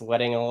probably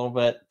sweating a little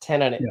bit.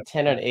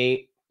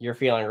 10-8, you're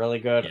feeling really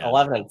good.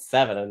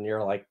 11-7, and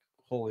you're like,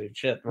 holy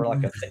shit, we're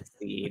like a 6th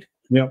seed.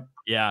 Yep.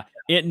 Yeah.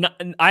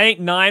 I think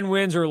 9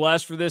 wins or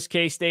less for this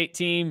K-State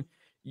team,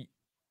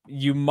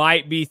 you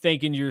might be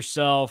thinking to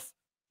yourself,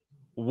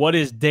 what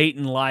is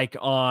Dayton like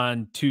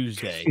on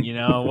Tuesday?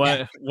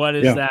 What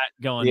is that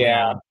going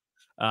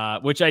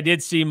down? Which I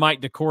did see Mike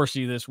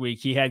DeCourcy this week.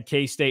 He had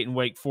K-State and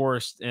Wake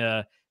Forest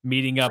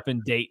meeting up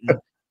in Dayton,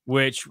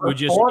 which would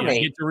just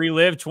get to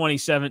relive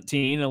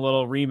 2017, a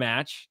little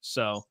rematch.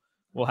 So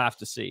we'll have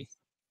to see.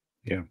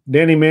 Yeah.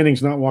 Danny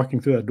Manning's not walking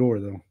through that door,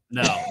 though.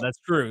 No, that's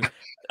true.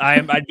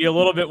 I'd be a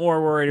little bit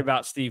more worried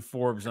about Steve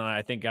Forbes than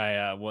I think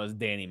I was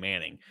Danny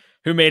Manning,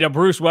 who made a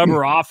Bruce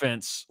Weber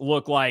offense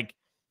look like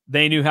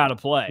they knew how to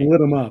play.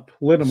 Lit him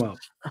up.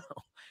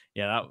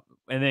 Yeah.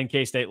 And then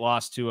K-State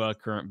lost to a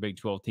current Big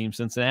 12 team,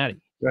 Cincinnati.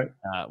 Right.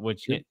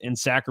 Which in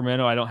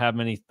Sacramento, I don't have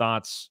many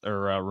thoughts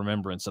or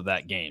remembrance of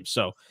that game.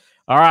 So,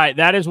 all right,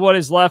 that is what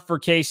is left for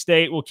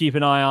K-State. We'll keep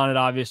an eye on it,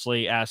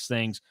 obviously, as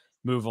things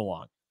move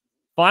along.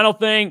 Final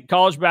thing,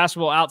 college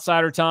basketball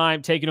outsider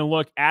time, taking a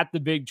look at the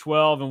Big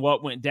 12 and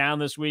what went down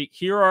this week.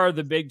 Here are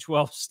the Big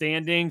 12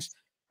 standings.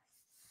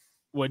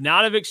 Would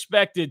not have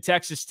expected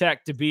Texas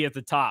Tech to be at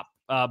the top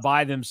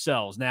by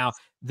themselves. Now,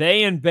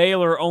 they and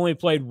Baylor only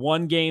played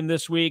one game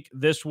this week.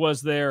 This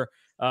was their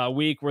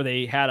week where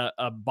they had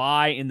a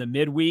bye in the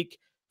midweek.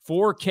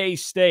 For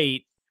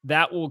K-State,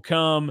 that will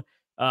come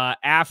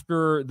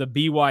after the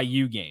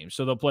BYU game.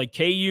 So they'll play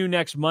KU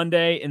next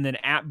Monday and then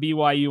at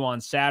BYU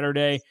on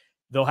Saturday.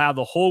 They'll have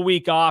the whole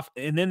week off,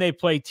 and then they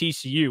play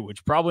TCU,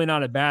 which probably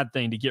not a bad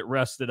thing to get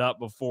rested up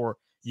before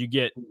you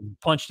get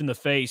punched in the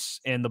face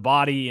and the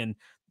body and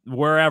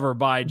wherever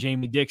by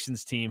Jamie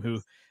Dixon's team, who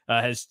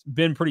has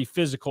been pretty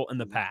physical in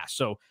the past.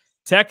 So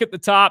Tech at the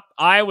top,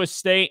 Iowa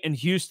State and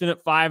Houston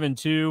at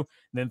 5-2, and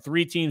then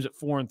 3 teams at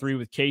 4-3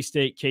 with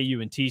K-State, KU,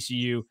 and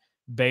TCU.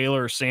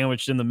 Baylor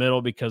sandwiched in the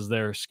middle because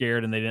they're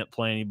scared and they didn't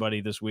play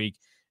anybody this week.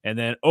 And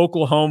then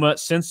Oklahoma,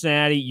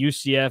 Cincinnati,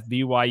 UCF,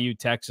 BYU,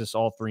 Texas,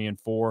 all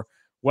 3-4,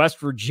 West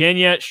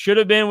Virginia should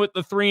have been with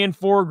the 3 and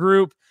 4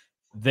 group.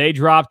 They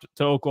dropped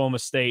to Oklahoma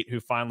State, who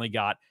finally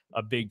got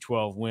a Big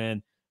 12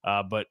 win.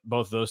 But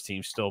both of those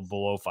teams still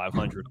below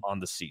 500 on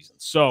the season.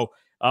 So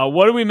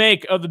what do we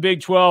make of the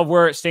Big 12,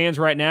 where it stands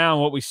right now,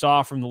 and what we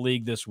saw from the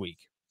league this week?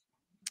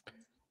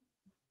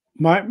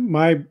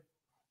 My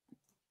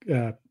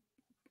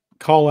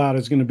call out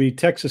is going to be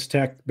Texas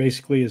Tech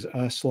basically is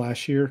us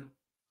last year.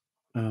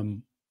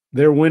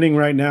 They're winning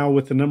right now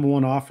with the number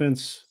 1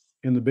 offense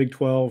in the Big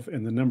 12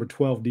 and the number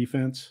 12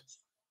 defense.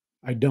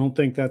 I don't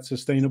think that's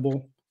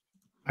sustainable.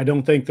 I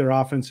don't think their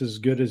offense is as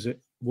good as it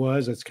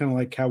was. It's kind of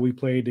like how we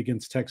played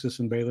against Texas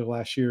and Baylor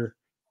last year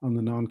on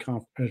the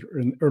non-conference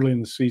early in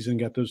the season,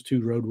 got those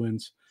 2 road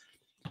wins.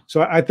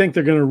 So I think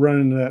they're going to run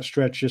into that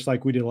stretch just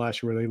like we did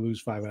last year, where they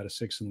lose 5 out of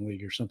 6 in the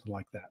league or something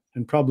like that,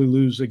 and probably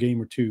lose a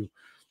game or 2.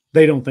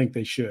 They don't think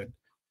they should,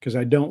 because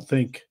I don't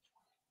think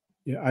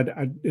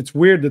it's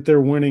weird that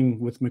they're winning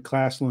with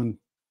McClaslin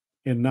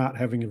and not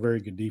having a very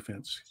good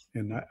defense.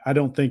 And I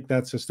don't think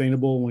that's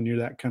sustainable when you're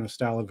that kind of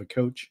style of a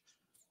coach.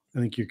 I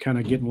think you're kind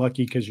of getting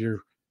lucky because you're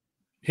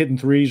hitting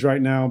threes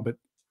right now, but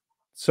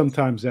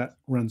sometimes that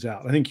runs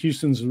out. I think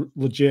Houston's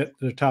legit.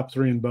 They're top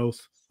 3 in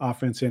both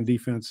offense and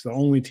defense. The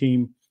only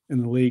team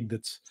in the league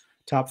that's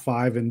top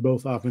 5 in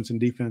both offense and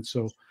defense.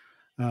 So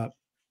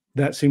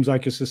that seems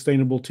like a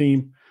sustainable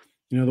team.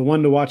 You know, the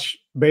one to watch,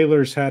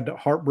 Baylor's had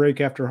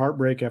heartbreak after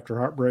heartbreak after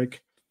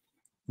heartbreak.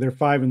 They're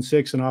 5 and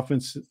 6 in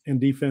offense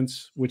and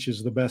defense, which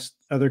is the best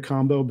other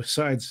combo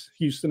besides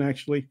Houston,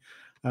 actually.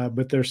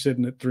 But they're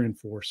sitting at 3 and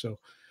 4. So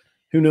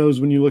who knows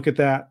when you look at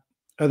that?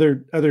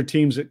 Other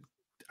teams that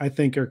I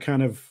think are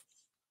kind of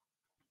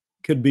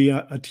could be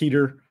a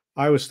teeter.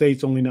 Iowa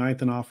State's only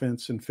 9th in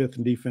offense and 5th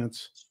in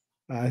defense.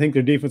 I think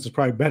their defense is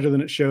probably better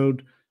than it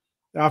showed.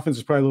 The offense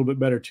is probably a little bit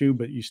better too,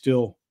 but you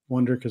still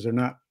wonder because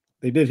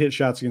they did hit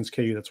shots against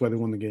KU. That's why they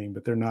won the game,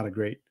 but they're not a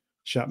great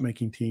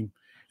shot-making team.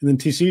 And then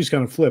TCU's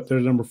kind of flipped. They're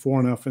number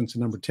 4 in offense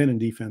and number 10 in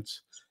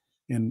defense.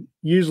 And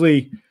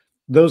usually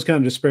those kind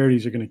of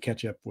disparities are going to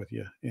catch up with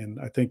you. And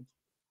I think,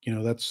 you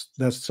know, that's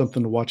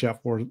something to watch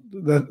out for.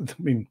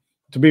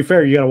 To be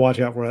fair, you got to watch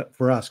out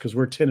for us because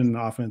we're 10 in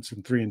offense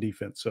and 3 in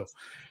defense. So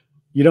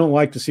you don't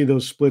like to see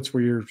those splits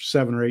where you're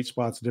 7 or 8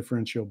 spots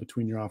differential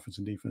between your offense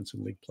and defense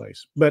in league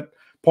plays. But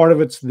part of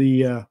it's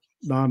the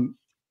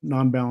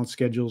non-balanced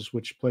schedules,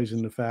 which plays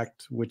into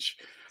fact, which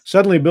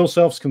suddenly Bill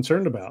Self's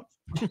concerned about.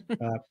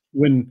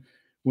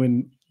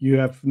 When you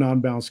have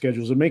non-balanced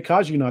schedules, it may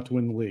cause you not to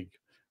win the league.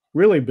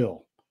 Really,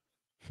 Bill.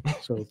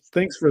 So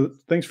thanks for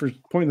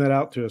pointing that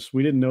out to us.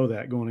 We didn't know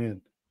that going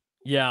in.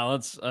 Yeah,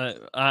 let's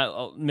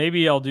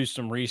maybe I'll do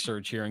some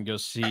research here and go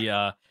see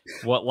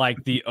what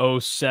like the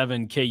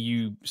 07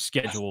 KU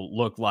schedule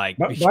looked like.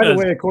 By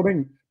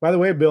the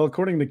way, Bill,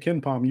 according to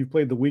KenPom, you've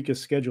played the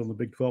weakest schedule in the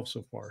Big 12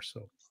 so far.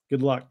 So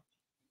good luck.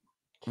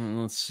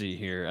 Let's see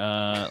here.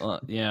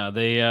 Yeah,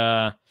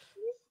 they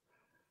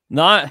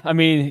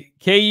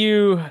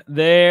KU,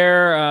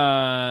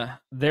 their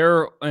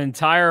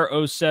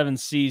entire 07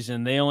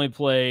 season, they only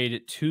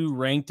played 2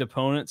 ranked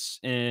opponents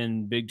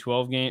in Big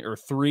 12 game, or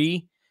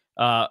 3,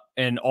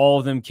 and all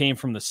of them came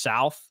from the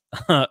South,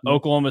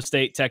 Oklahoma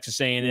State, Texas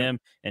A&M,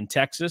 and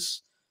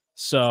Texas.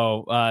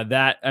 So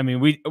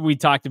we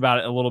talked about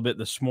it a little bit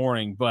this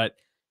morning, but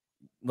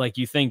like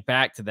you think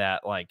back to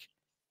that, like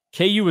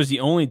KU was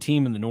the only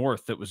team in the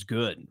North that was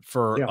good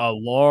for a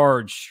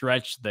large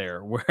stretch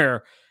there,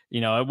 where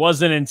it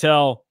wasn't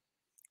until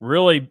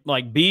really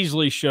like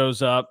Beasley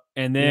shows up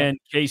and then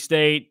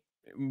K-State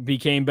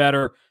became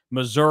better.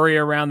 Missouri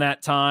around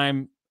that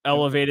time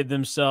elevated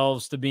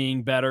themselves to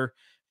being better,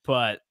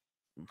 but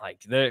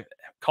like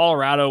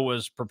Colorado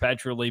was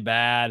perpetually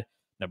bad.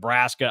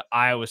 Nebraska,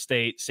 Iowa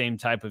State, same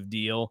type of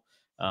deal.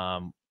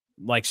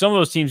 Like some of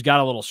those teams got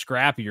a little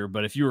scrappier,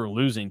 but if you were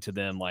losing to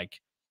them, like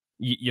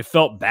you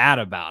felt bad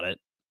about it.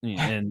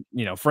 And,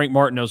 Frank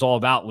Martin knows all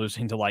about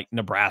losing to like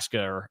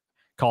Nebraska or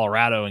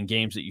Colorado in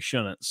games that you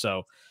shouldn't.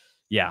 So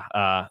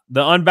the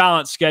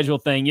unbalanced schedule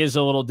thing is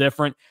a little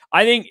different.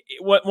 I think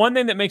one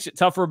thing that makes it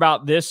tougher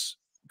about this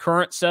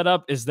current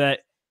setup is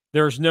that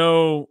there's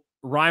no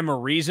rhyme or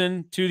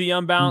reason to the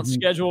unbalanced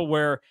schedule,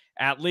 where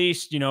at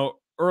least,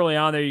 early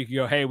on there you could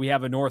go, hey, we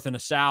have a North and a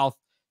South.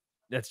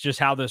 That's just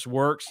how this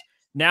works.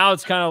 Now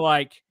it's kind of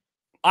like,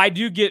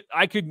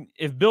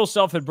 if Bill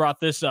Self had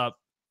brought this up,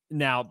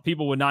 now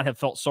people would not have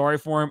felt sorry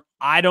for him.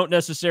 I don't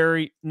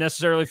necessarily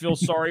feel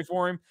sorry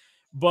for him,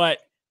 but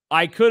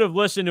I could have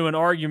listened to an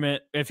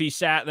argument if he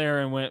sat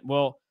there and went,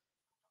 well,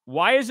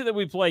 why is it that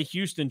we play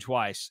Houston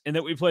twice and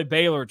that we play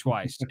Baylor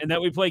twice and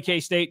that we play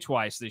K-State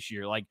twice this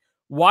year? Like,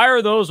 why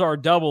are those our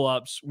double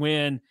ups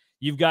when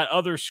you've got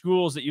other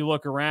schools that you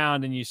look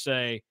around and you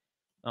say,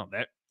 oh,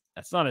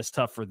 that's not as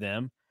tough for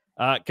them?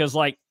 Because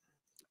like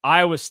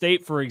Iowa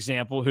State, for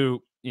example,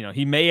 who,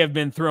 he may have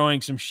been throwing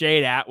some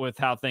shade at with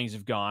how things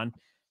have gone.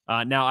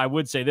 Now, I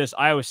would say this: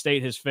 Iowa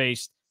State has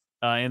faced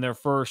in their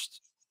first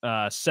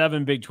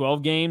 7 Big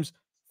 12 games,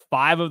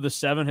 5 of the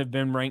 7 have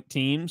been ranked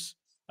teams.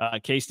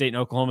 K-State and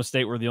Oklahoma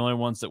State were the only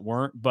ones that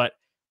weren't. But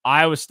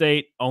Iowa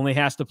State only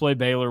has to play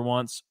Baylor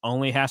once,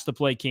 only has to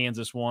play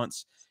Kansas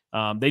once.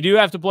 They do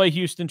have to play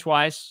Houston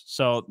twice,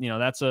 so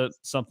that's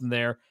something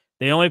there.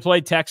 They only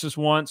played Texas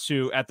once,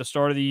 who at the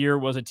start of the year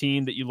was a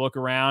team that you look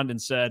around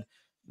and said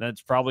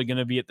that's probably going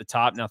to be at the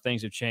top. Now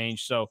things have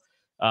changed, so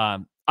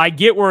I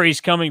get where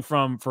he's coming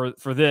from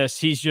for this.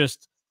 He's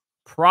just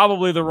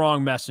probably the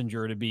wrong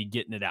messenger to be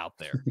getting it out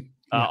there.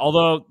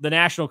 Although the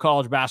national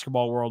college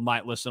basketball world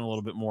might listen a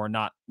little bit more,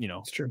 not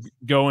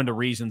go into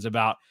reasons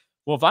about,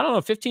 well, if I don't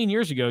know, 15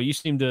 years ago, you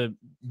seem to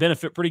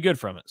benefit pretty good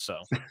from it.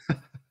 So,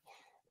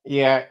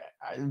 yeah,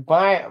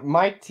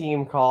 my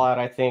team call out,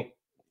 I think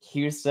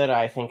Houston,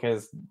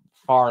 is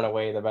far and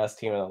away the best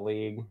team in the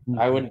league. Mm-hmm.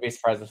 I wouldn't be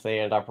surprised if they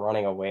end up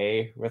running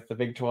away with the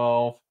Big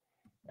 12.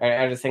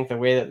 I just think the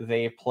way that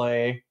they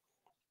play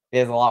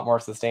is a lot more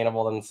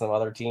sustainable than some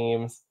other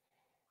teams.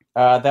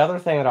 The other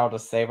thing that I'll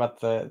just say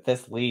about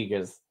this league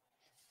is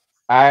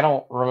I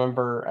don't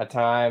remember a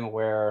time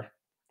where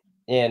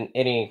in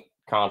any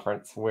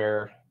conference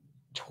where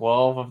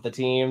 12 of the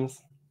teams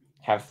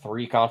have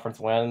 3 conference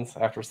wins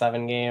after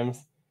 7 games.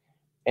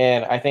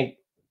 And I think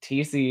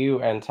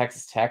TCU and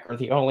Texas Tech are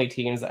the only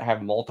teams that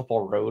have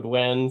multiple road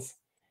wins,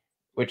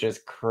 which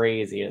is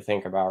crazy to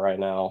think about right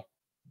now.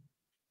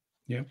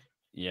 Yeah.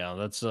 Yeah,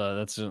 that's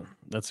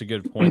a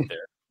good point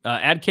there.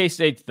 Add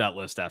K-State to that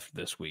list after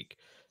this week,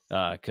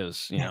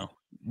 because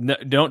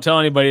don't tell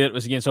anybody that it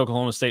was against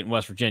Oklahoma State and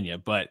West Virginia,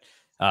 but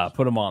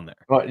put them on there.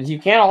 Well, you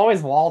can't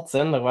always waltz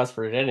into West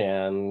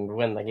Virginia and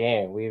win the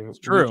game. We've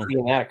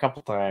seen that a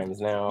couple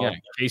times now. Yeah,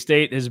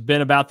 K-State has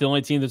been about the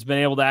only team that's been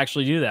able to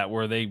actually do that,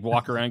 where they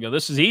walk around and go,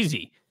 "This is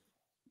easy."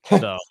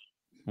 So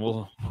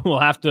we'll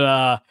have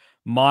to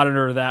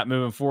monitor that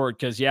moving forward,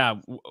 because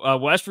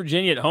West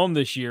Virginia at home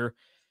this year.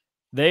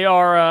 They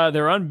are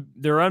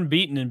they're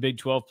unbeaten in Big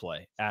 12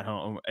 play at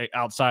home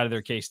outside of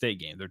their K-State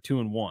game. They're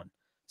 2-1.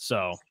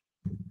 So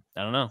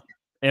I don't know.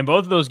 And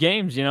both of those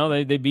games,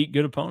 they beat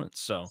good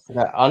opponents. So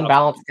that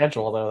unbalanced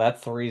schedule, though,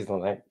 that's the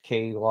reason that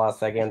K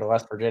lost that game to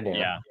West Virginia.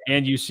 Yeah,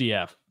 and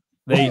UCF.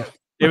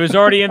 It was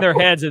already in their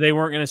heads that they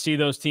weren't going to see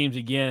those teams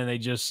again, and they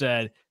just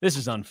said, "This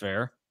is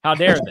unfair. How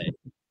dare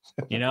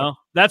they?"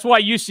 That's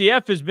why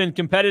UCF has been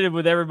competitive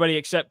with everybody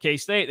except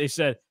K-State. They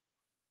said,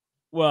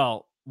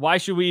 "Well, why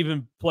should we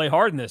even play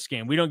hard in this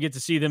game? We don't get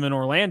to see them in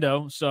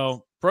Orlando,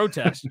 so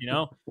protest,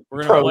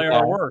 we're going to play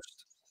our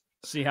worst."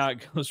 See how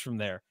it goes from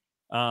there.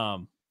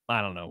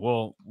 I don't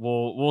know.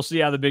 We'll see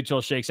how the Big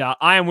 12 shakes out.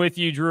 I am with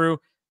you, Drew.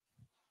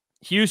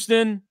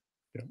 Houston,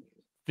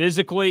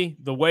 physically,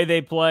 the way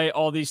they play,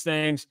 all these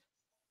things,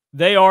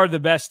 they are the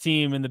best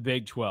team in the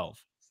Big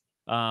 12.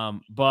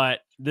 But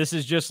this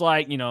is just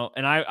like,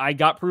 and I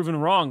got proven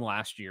wrong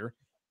last year,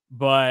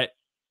 but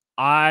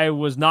I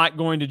was not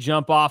going to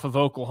jump off of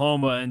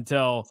Oklahoma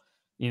until,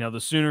 the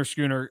Sooner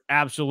Schooner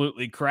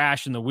absolutely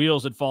crashed and the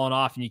wheels had fallen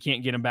off and you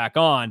can't get them back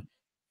on.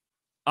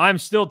 I'm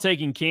still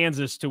taking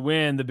Kansas to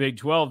win the Big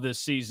 12 this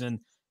season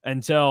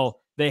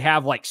until they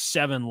have like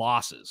 7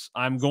 losses.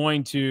 I'm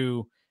going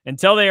to,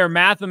 until they are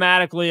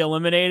mathematically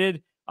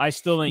eliminated, I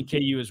still think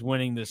KU is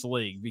winning this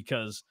league,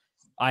 because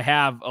I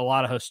have a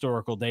lot of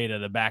historical data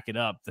to back it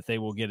up that they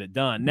will get it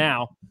done.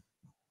 Now,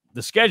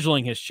 the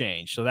scheduling has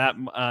changed, so that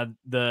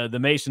the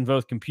Mason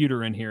Voth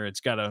computer in here, it's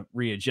got to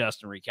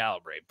readjust and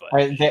recalibrate.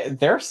 But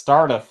their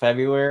start of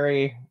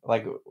February,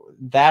 like,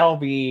 that'll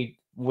be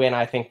when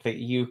I think that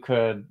you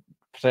could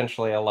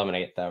potentially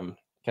eliminate them,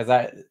 because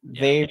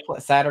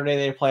Saturday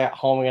they play at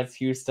home against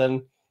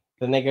Houston,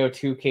 then they go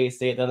to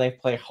K-State, then they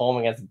play home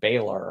against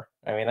Baylor.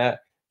 I mean,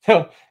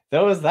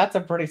 that's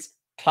a pretty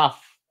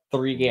tough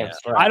 3-game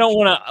stretch. I don't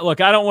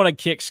want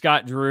to kick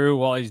Scott Drew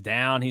while he's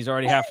down. He's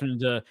already having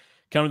to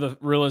come to the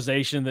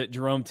realization that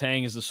Jerome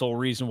Tang is the sole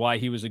reason why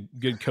he was a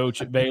good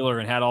coach at Baylor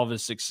and had all of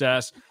his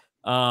success.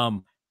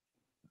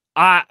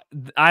 I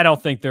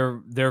don't think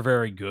they're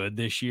very good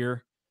this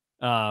year,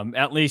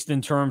 at least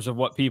in terms of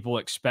what people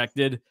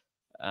expected.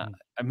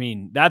 I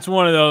mean, that's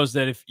one of those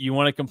that if you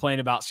want to complain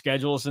about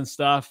schedules and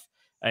stuff,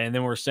 and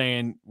then we're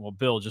saying, well,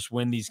 Bill, just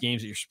win these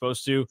games that you're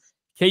supposed to.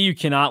 KU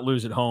cannot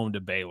lose at home to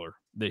Baylor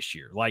this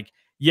year. Like,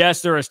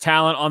 yes, there is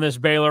talent on this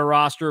Baylor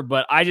roster,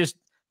 but I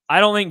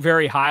don't think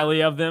very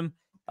highly of them.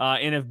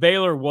 And if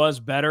Baylor was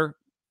better,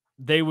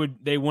 they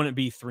wouldn't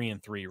be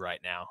 3-3 right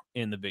now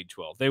in the Big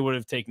 12. They would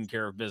have taken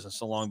care of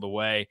business along the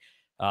way.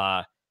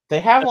 They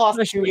have lost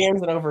 2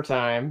 games in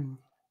overtime.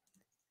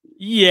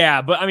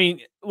 Yeah, but I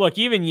mean, look,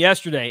 even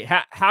yesterday,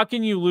 how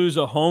can you lose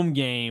a home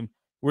game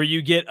where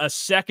you get a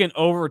second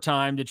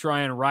overtime to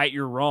try and right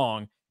your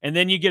wrong, and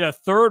then you get a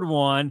third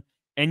one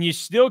and you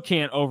still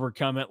can't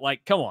overcome it?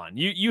 Like, come on,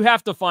 you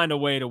have to find a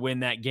way to win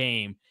that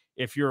game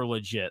if you're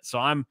legit. So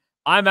I'm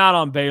out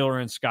on Baylor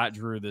and Scott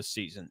Drew this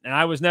season, and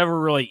I was never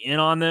really in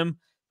on them.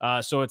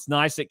 So it's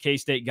nice that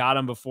K-State got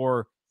them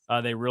before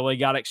they really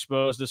got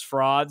exposed as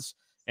frauds,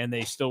 and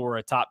they still were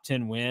a top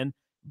 10 win.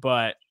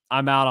 But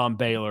I'm out on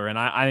Baylor, and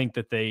I think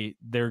that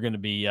they're going to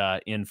be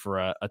in for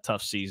a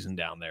tough season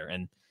down there.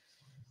 And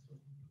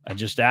I'm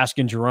just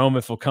asking Jerome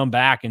if he'll come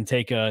back and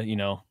take a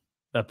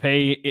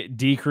pay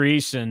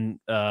decrease and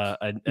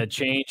a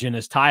change in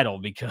his title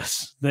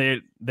because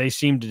they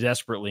seem to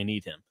desperately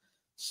need him.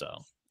 So,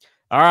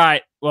 all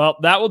right. Well,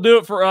 that will do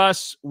it for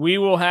us. We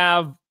will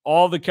have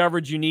all the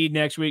coverage you need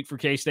next week for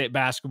K-State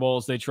basketball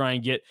as they try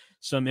and get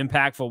some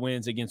impactful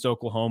wins against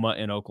Oklahoma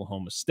and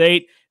Oklahoma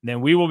State. And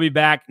then we will be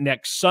back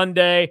next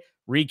Sunday,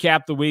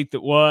 recap the week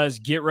that was,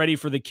 get ready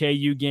for the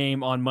KU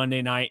game on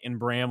Monday night in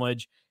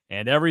Bramlage,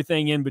 and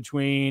everything in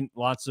between.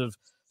 Lots of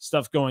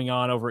stuff going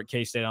on over at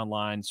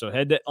K-StateOnline. So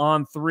head to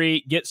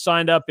On3, get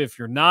signed up if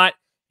you're not,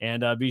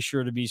 and be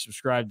sure to be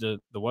subscribed to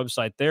the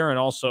website there and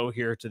also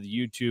here to the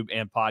YouTube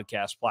and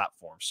podcast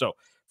platform. So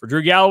for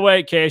Drew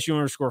Galloway,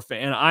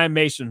 KSU_fan, I'm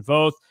Mason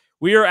Voth.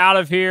 We are out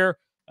of here.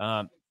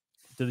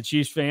 To the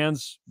Chiefs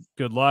fans,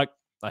 good luck.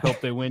 I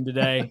hope they win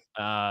today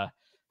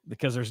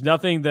because there's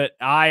nothing that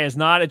I, as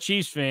not a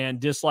Chiefs fan,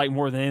 dislike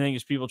more than anything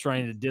is people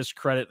trying to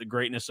discredit the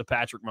greatness of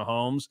Patrick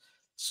Mahomes.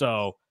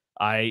 So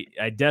I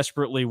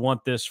desperately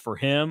want this for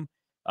him.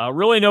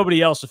 Really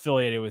nobody else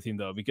affiliated with him,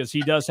 though, because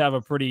he does have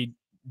a pretty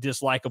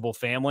dislikable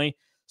family.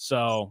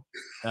 So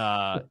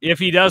if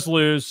he does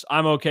lose,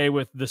 I'm okay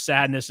with the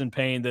sadness and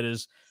pain that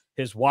is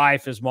his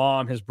wife, his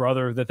mom, his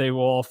brother, that they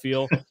will all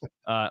feel.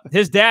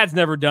 His dad's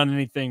never done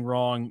anything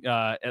wrong,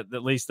 at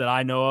least that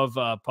I know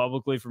of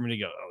publicly, for me to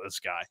go, oh, this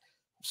guy.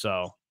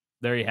 So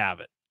there you have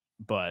it.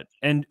 But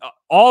and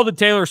all the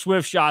Taylor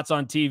Swift shots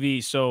on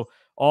TV, so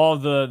all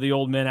the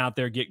old men out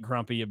there get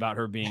grumpy about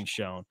her being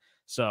shown.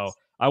 So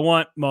I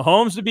want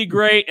Mahomes to be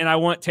great, and I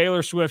want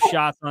Taylor Swift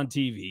shots on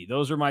TV.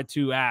 Those are my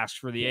two asks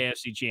for the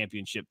AFC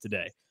Championship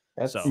today.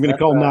 I'm going to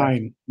call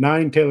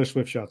nine Taylor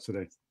Swift shots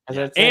today.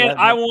 And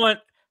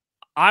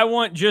I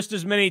want just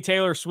as many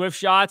Taylor Swift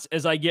shots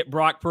as I get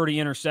Brock Purdy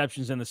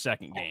interceptions in the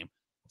second game.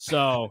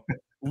 So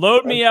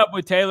load me up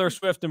with Taylor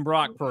Swift and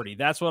Brock Purdy.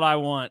 That's what I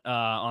want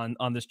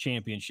on this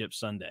championship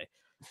Sunday.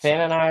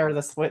 Fan and I are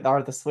the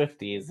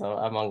Swifties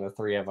among the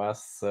three of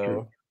us.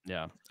 So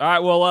yeah. All right.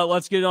 Well,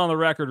 let's get it on the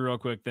record real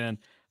quick then.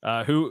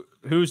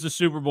 Who's the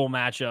Super Bowl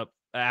matchup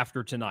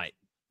after tonight?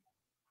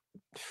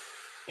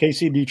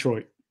 KC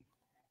Detroit.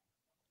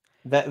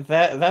 That's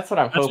what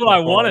I'm. That's what I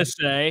want to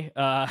say.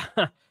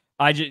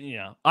 I just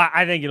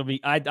I think it'll be.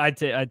 I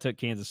took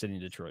Kansas City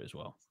and Detroit as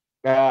well.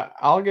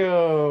 I'll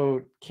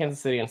go Kansas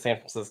City and San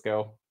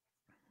Francisco.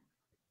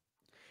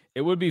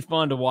 It would be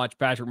fun to watch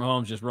Patrick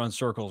Mahomes just run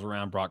circles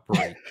around Brock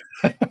Purdy.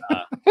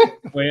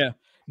 Well, yeah.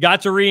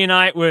 Got to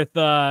reunite with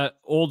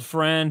old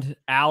friend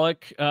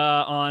Alec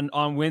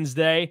on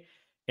Wednesday,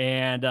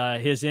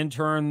 and his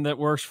intern that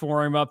works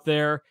for him up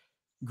there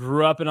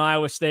grew up an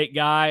Iowa State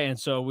guy, and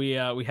so we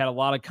had a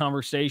lot of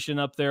conversation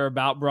up there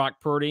about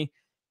Brock Purdy.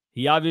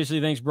 He obviously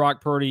thinks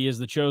Brock Purdy is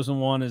the chosen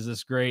one, is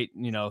this great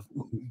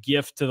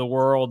gift to the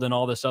world and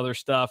all this other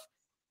stuff,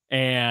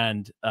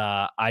 and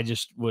I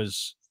just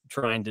was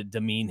trying to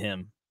demean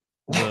him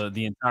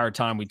the entire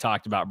time we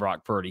talked about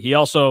Brock Purdy. He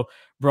also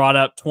brought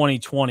up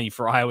 2020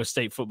 for Iowa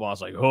State football. I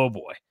was like, oh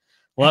boy,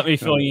 let me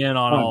fill you in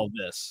on all of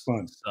this.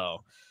 So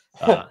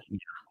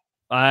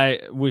I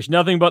wish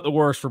nothing but the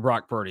worst for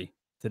Brock Purdy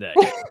today.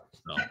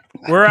 So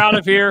we're out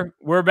of here.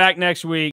 We're back next week.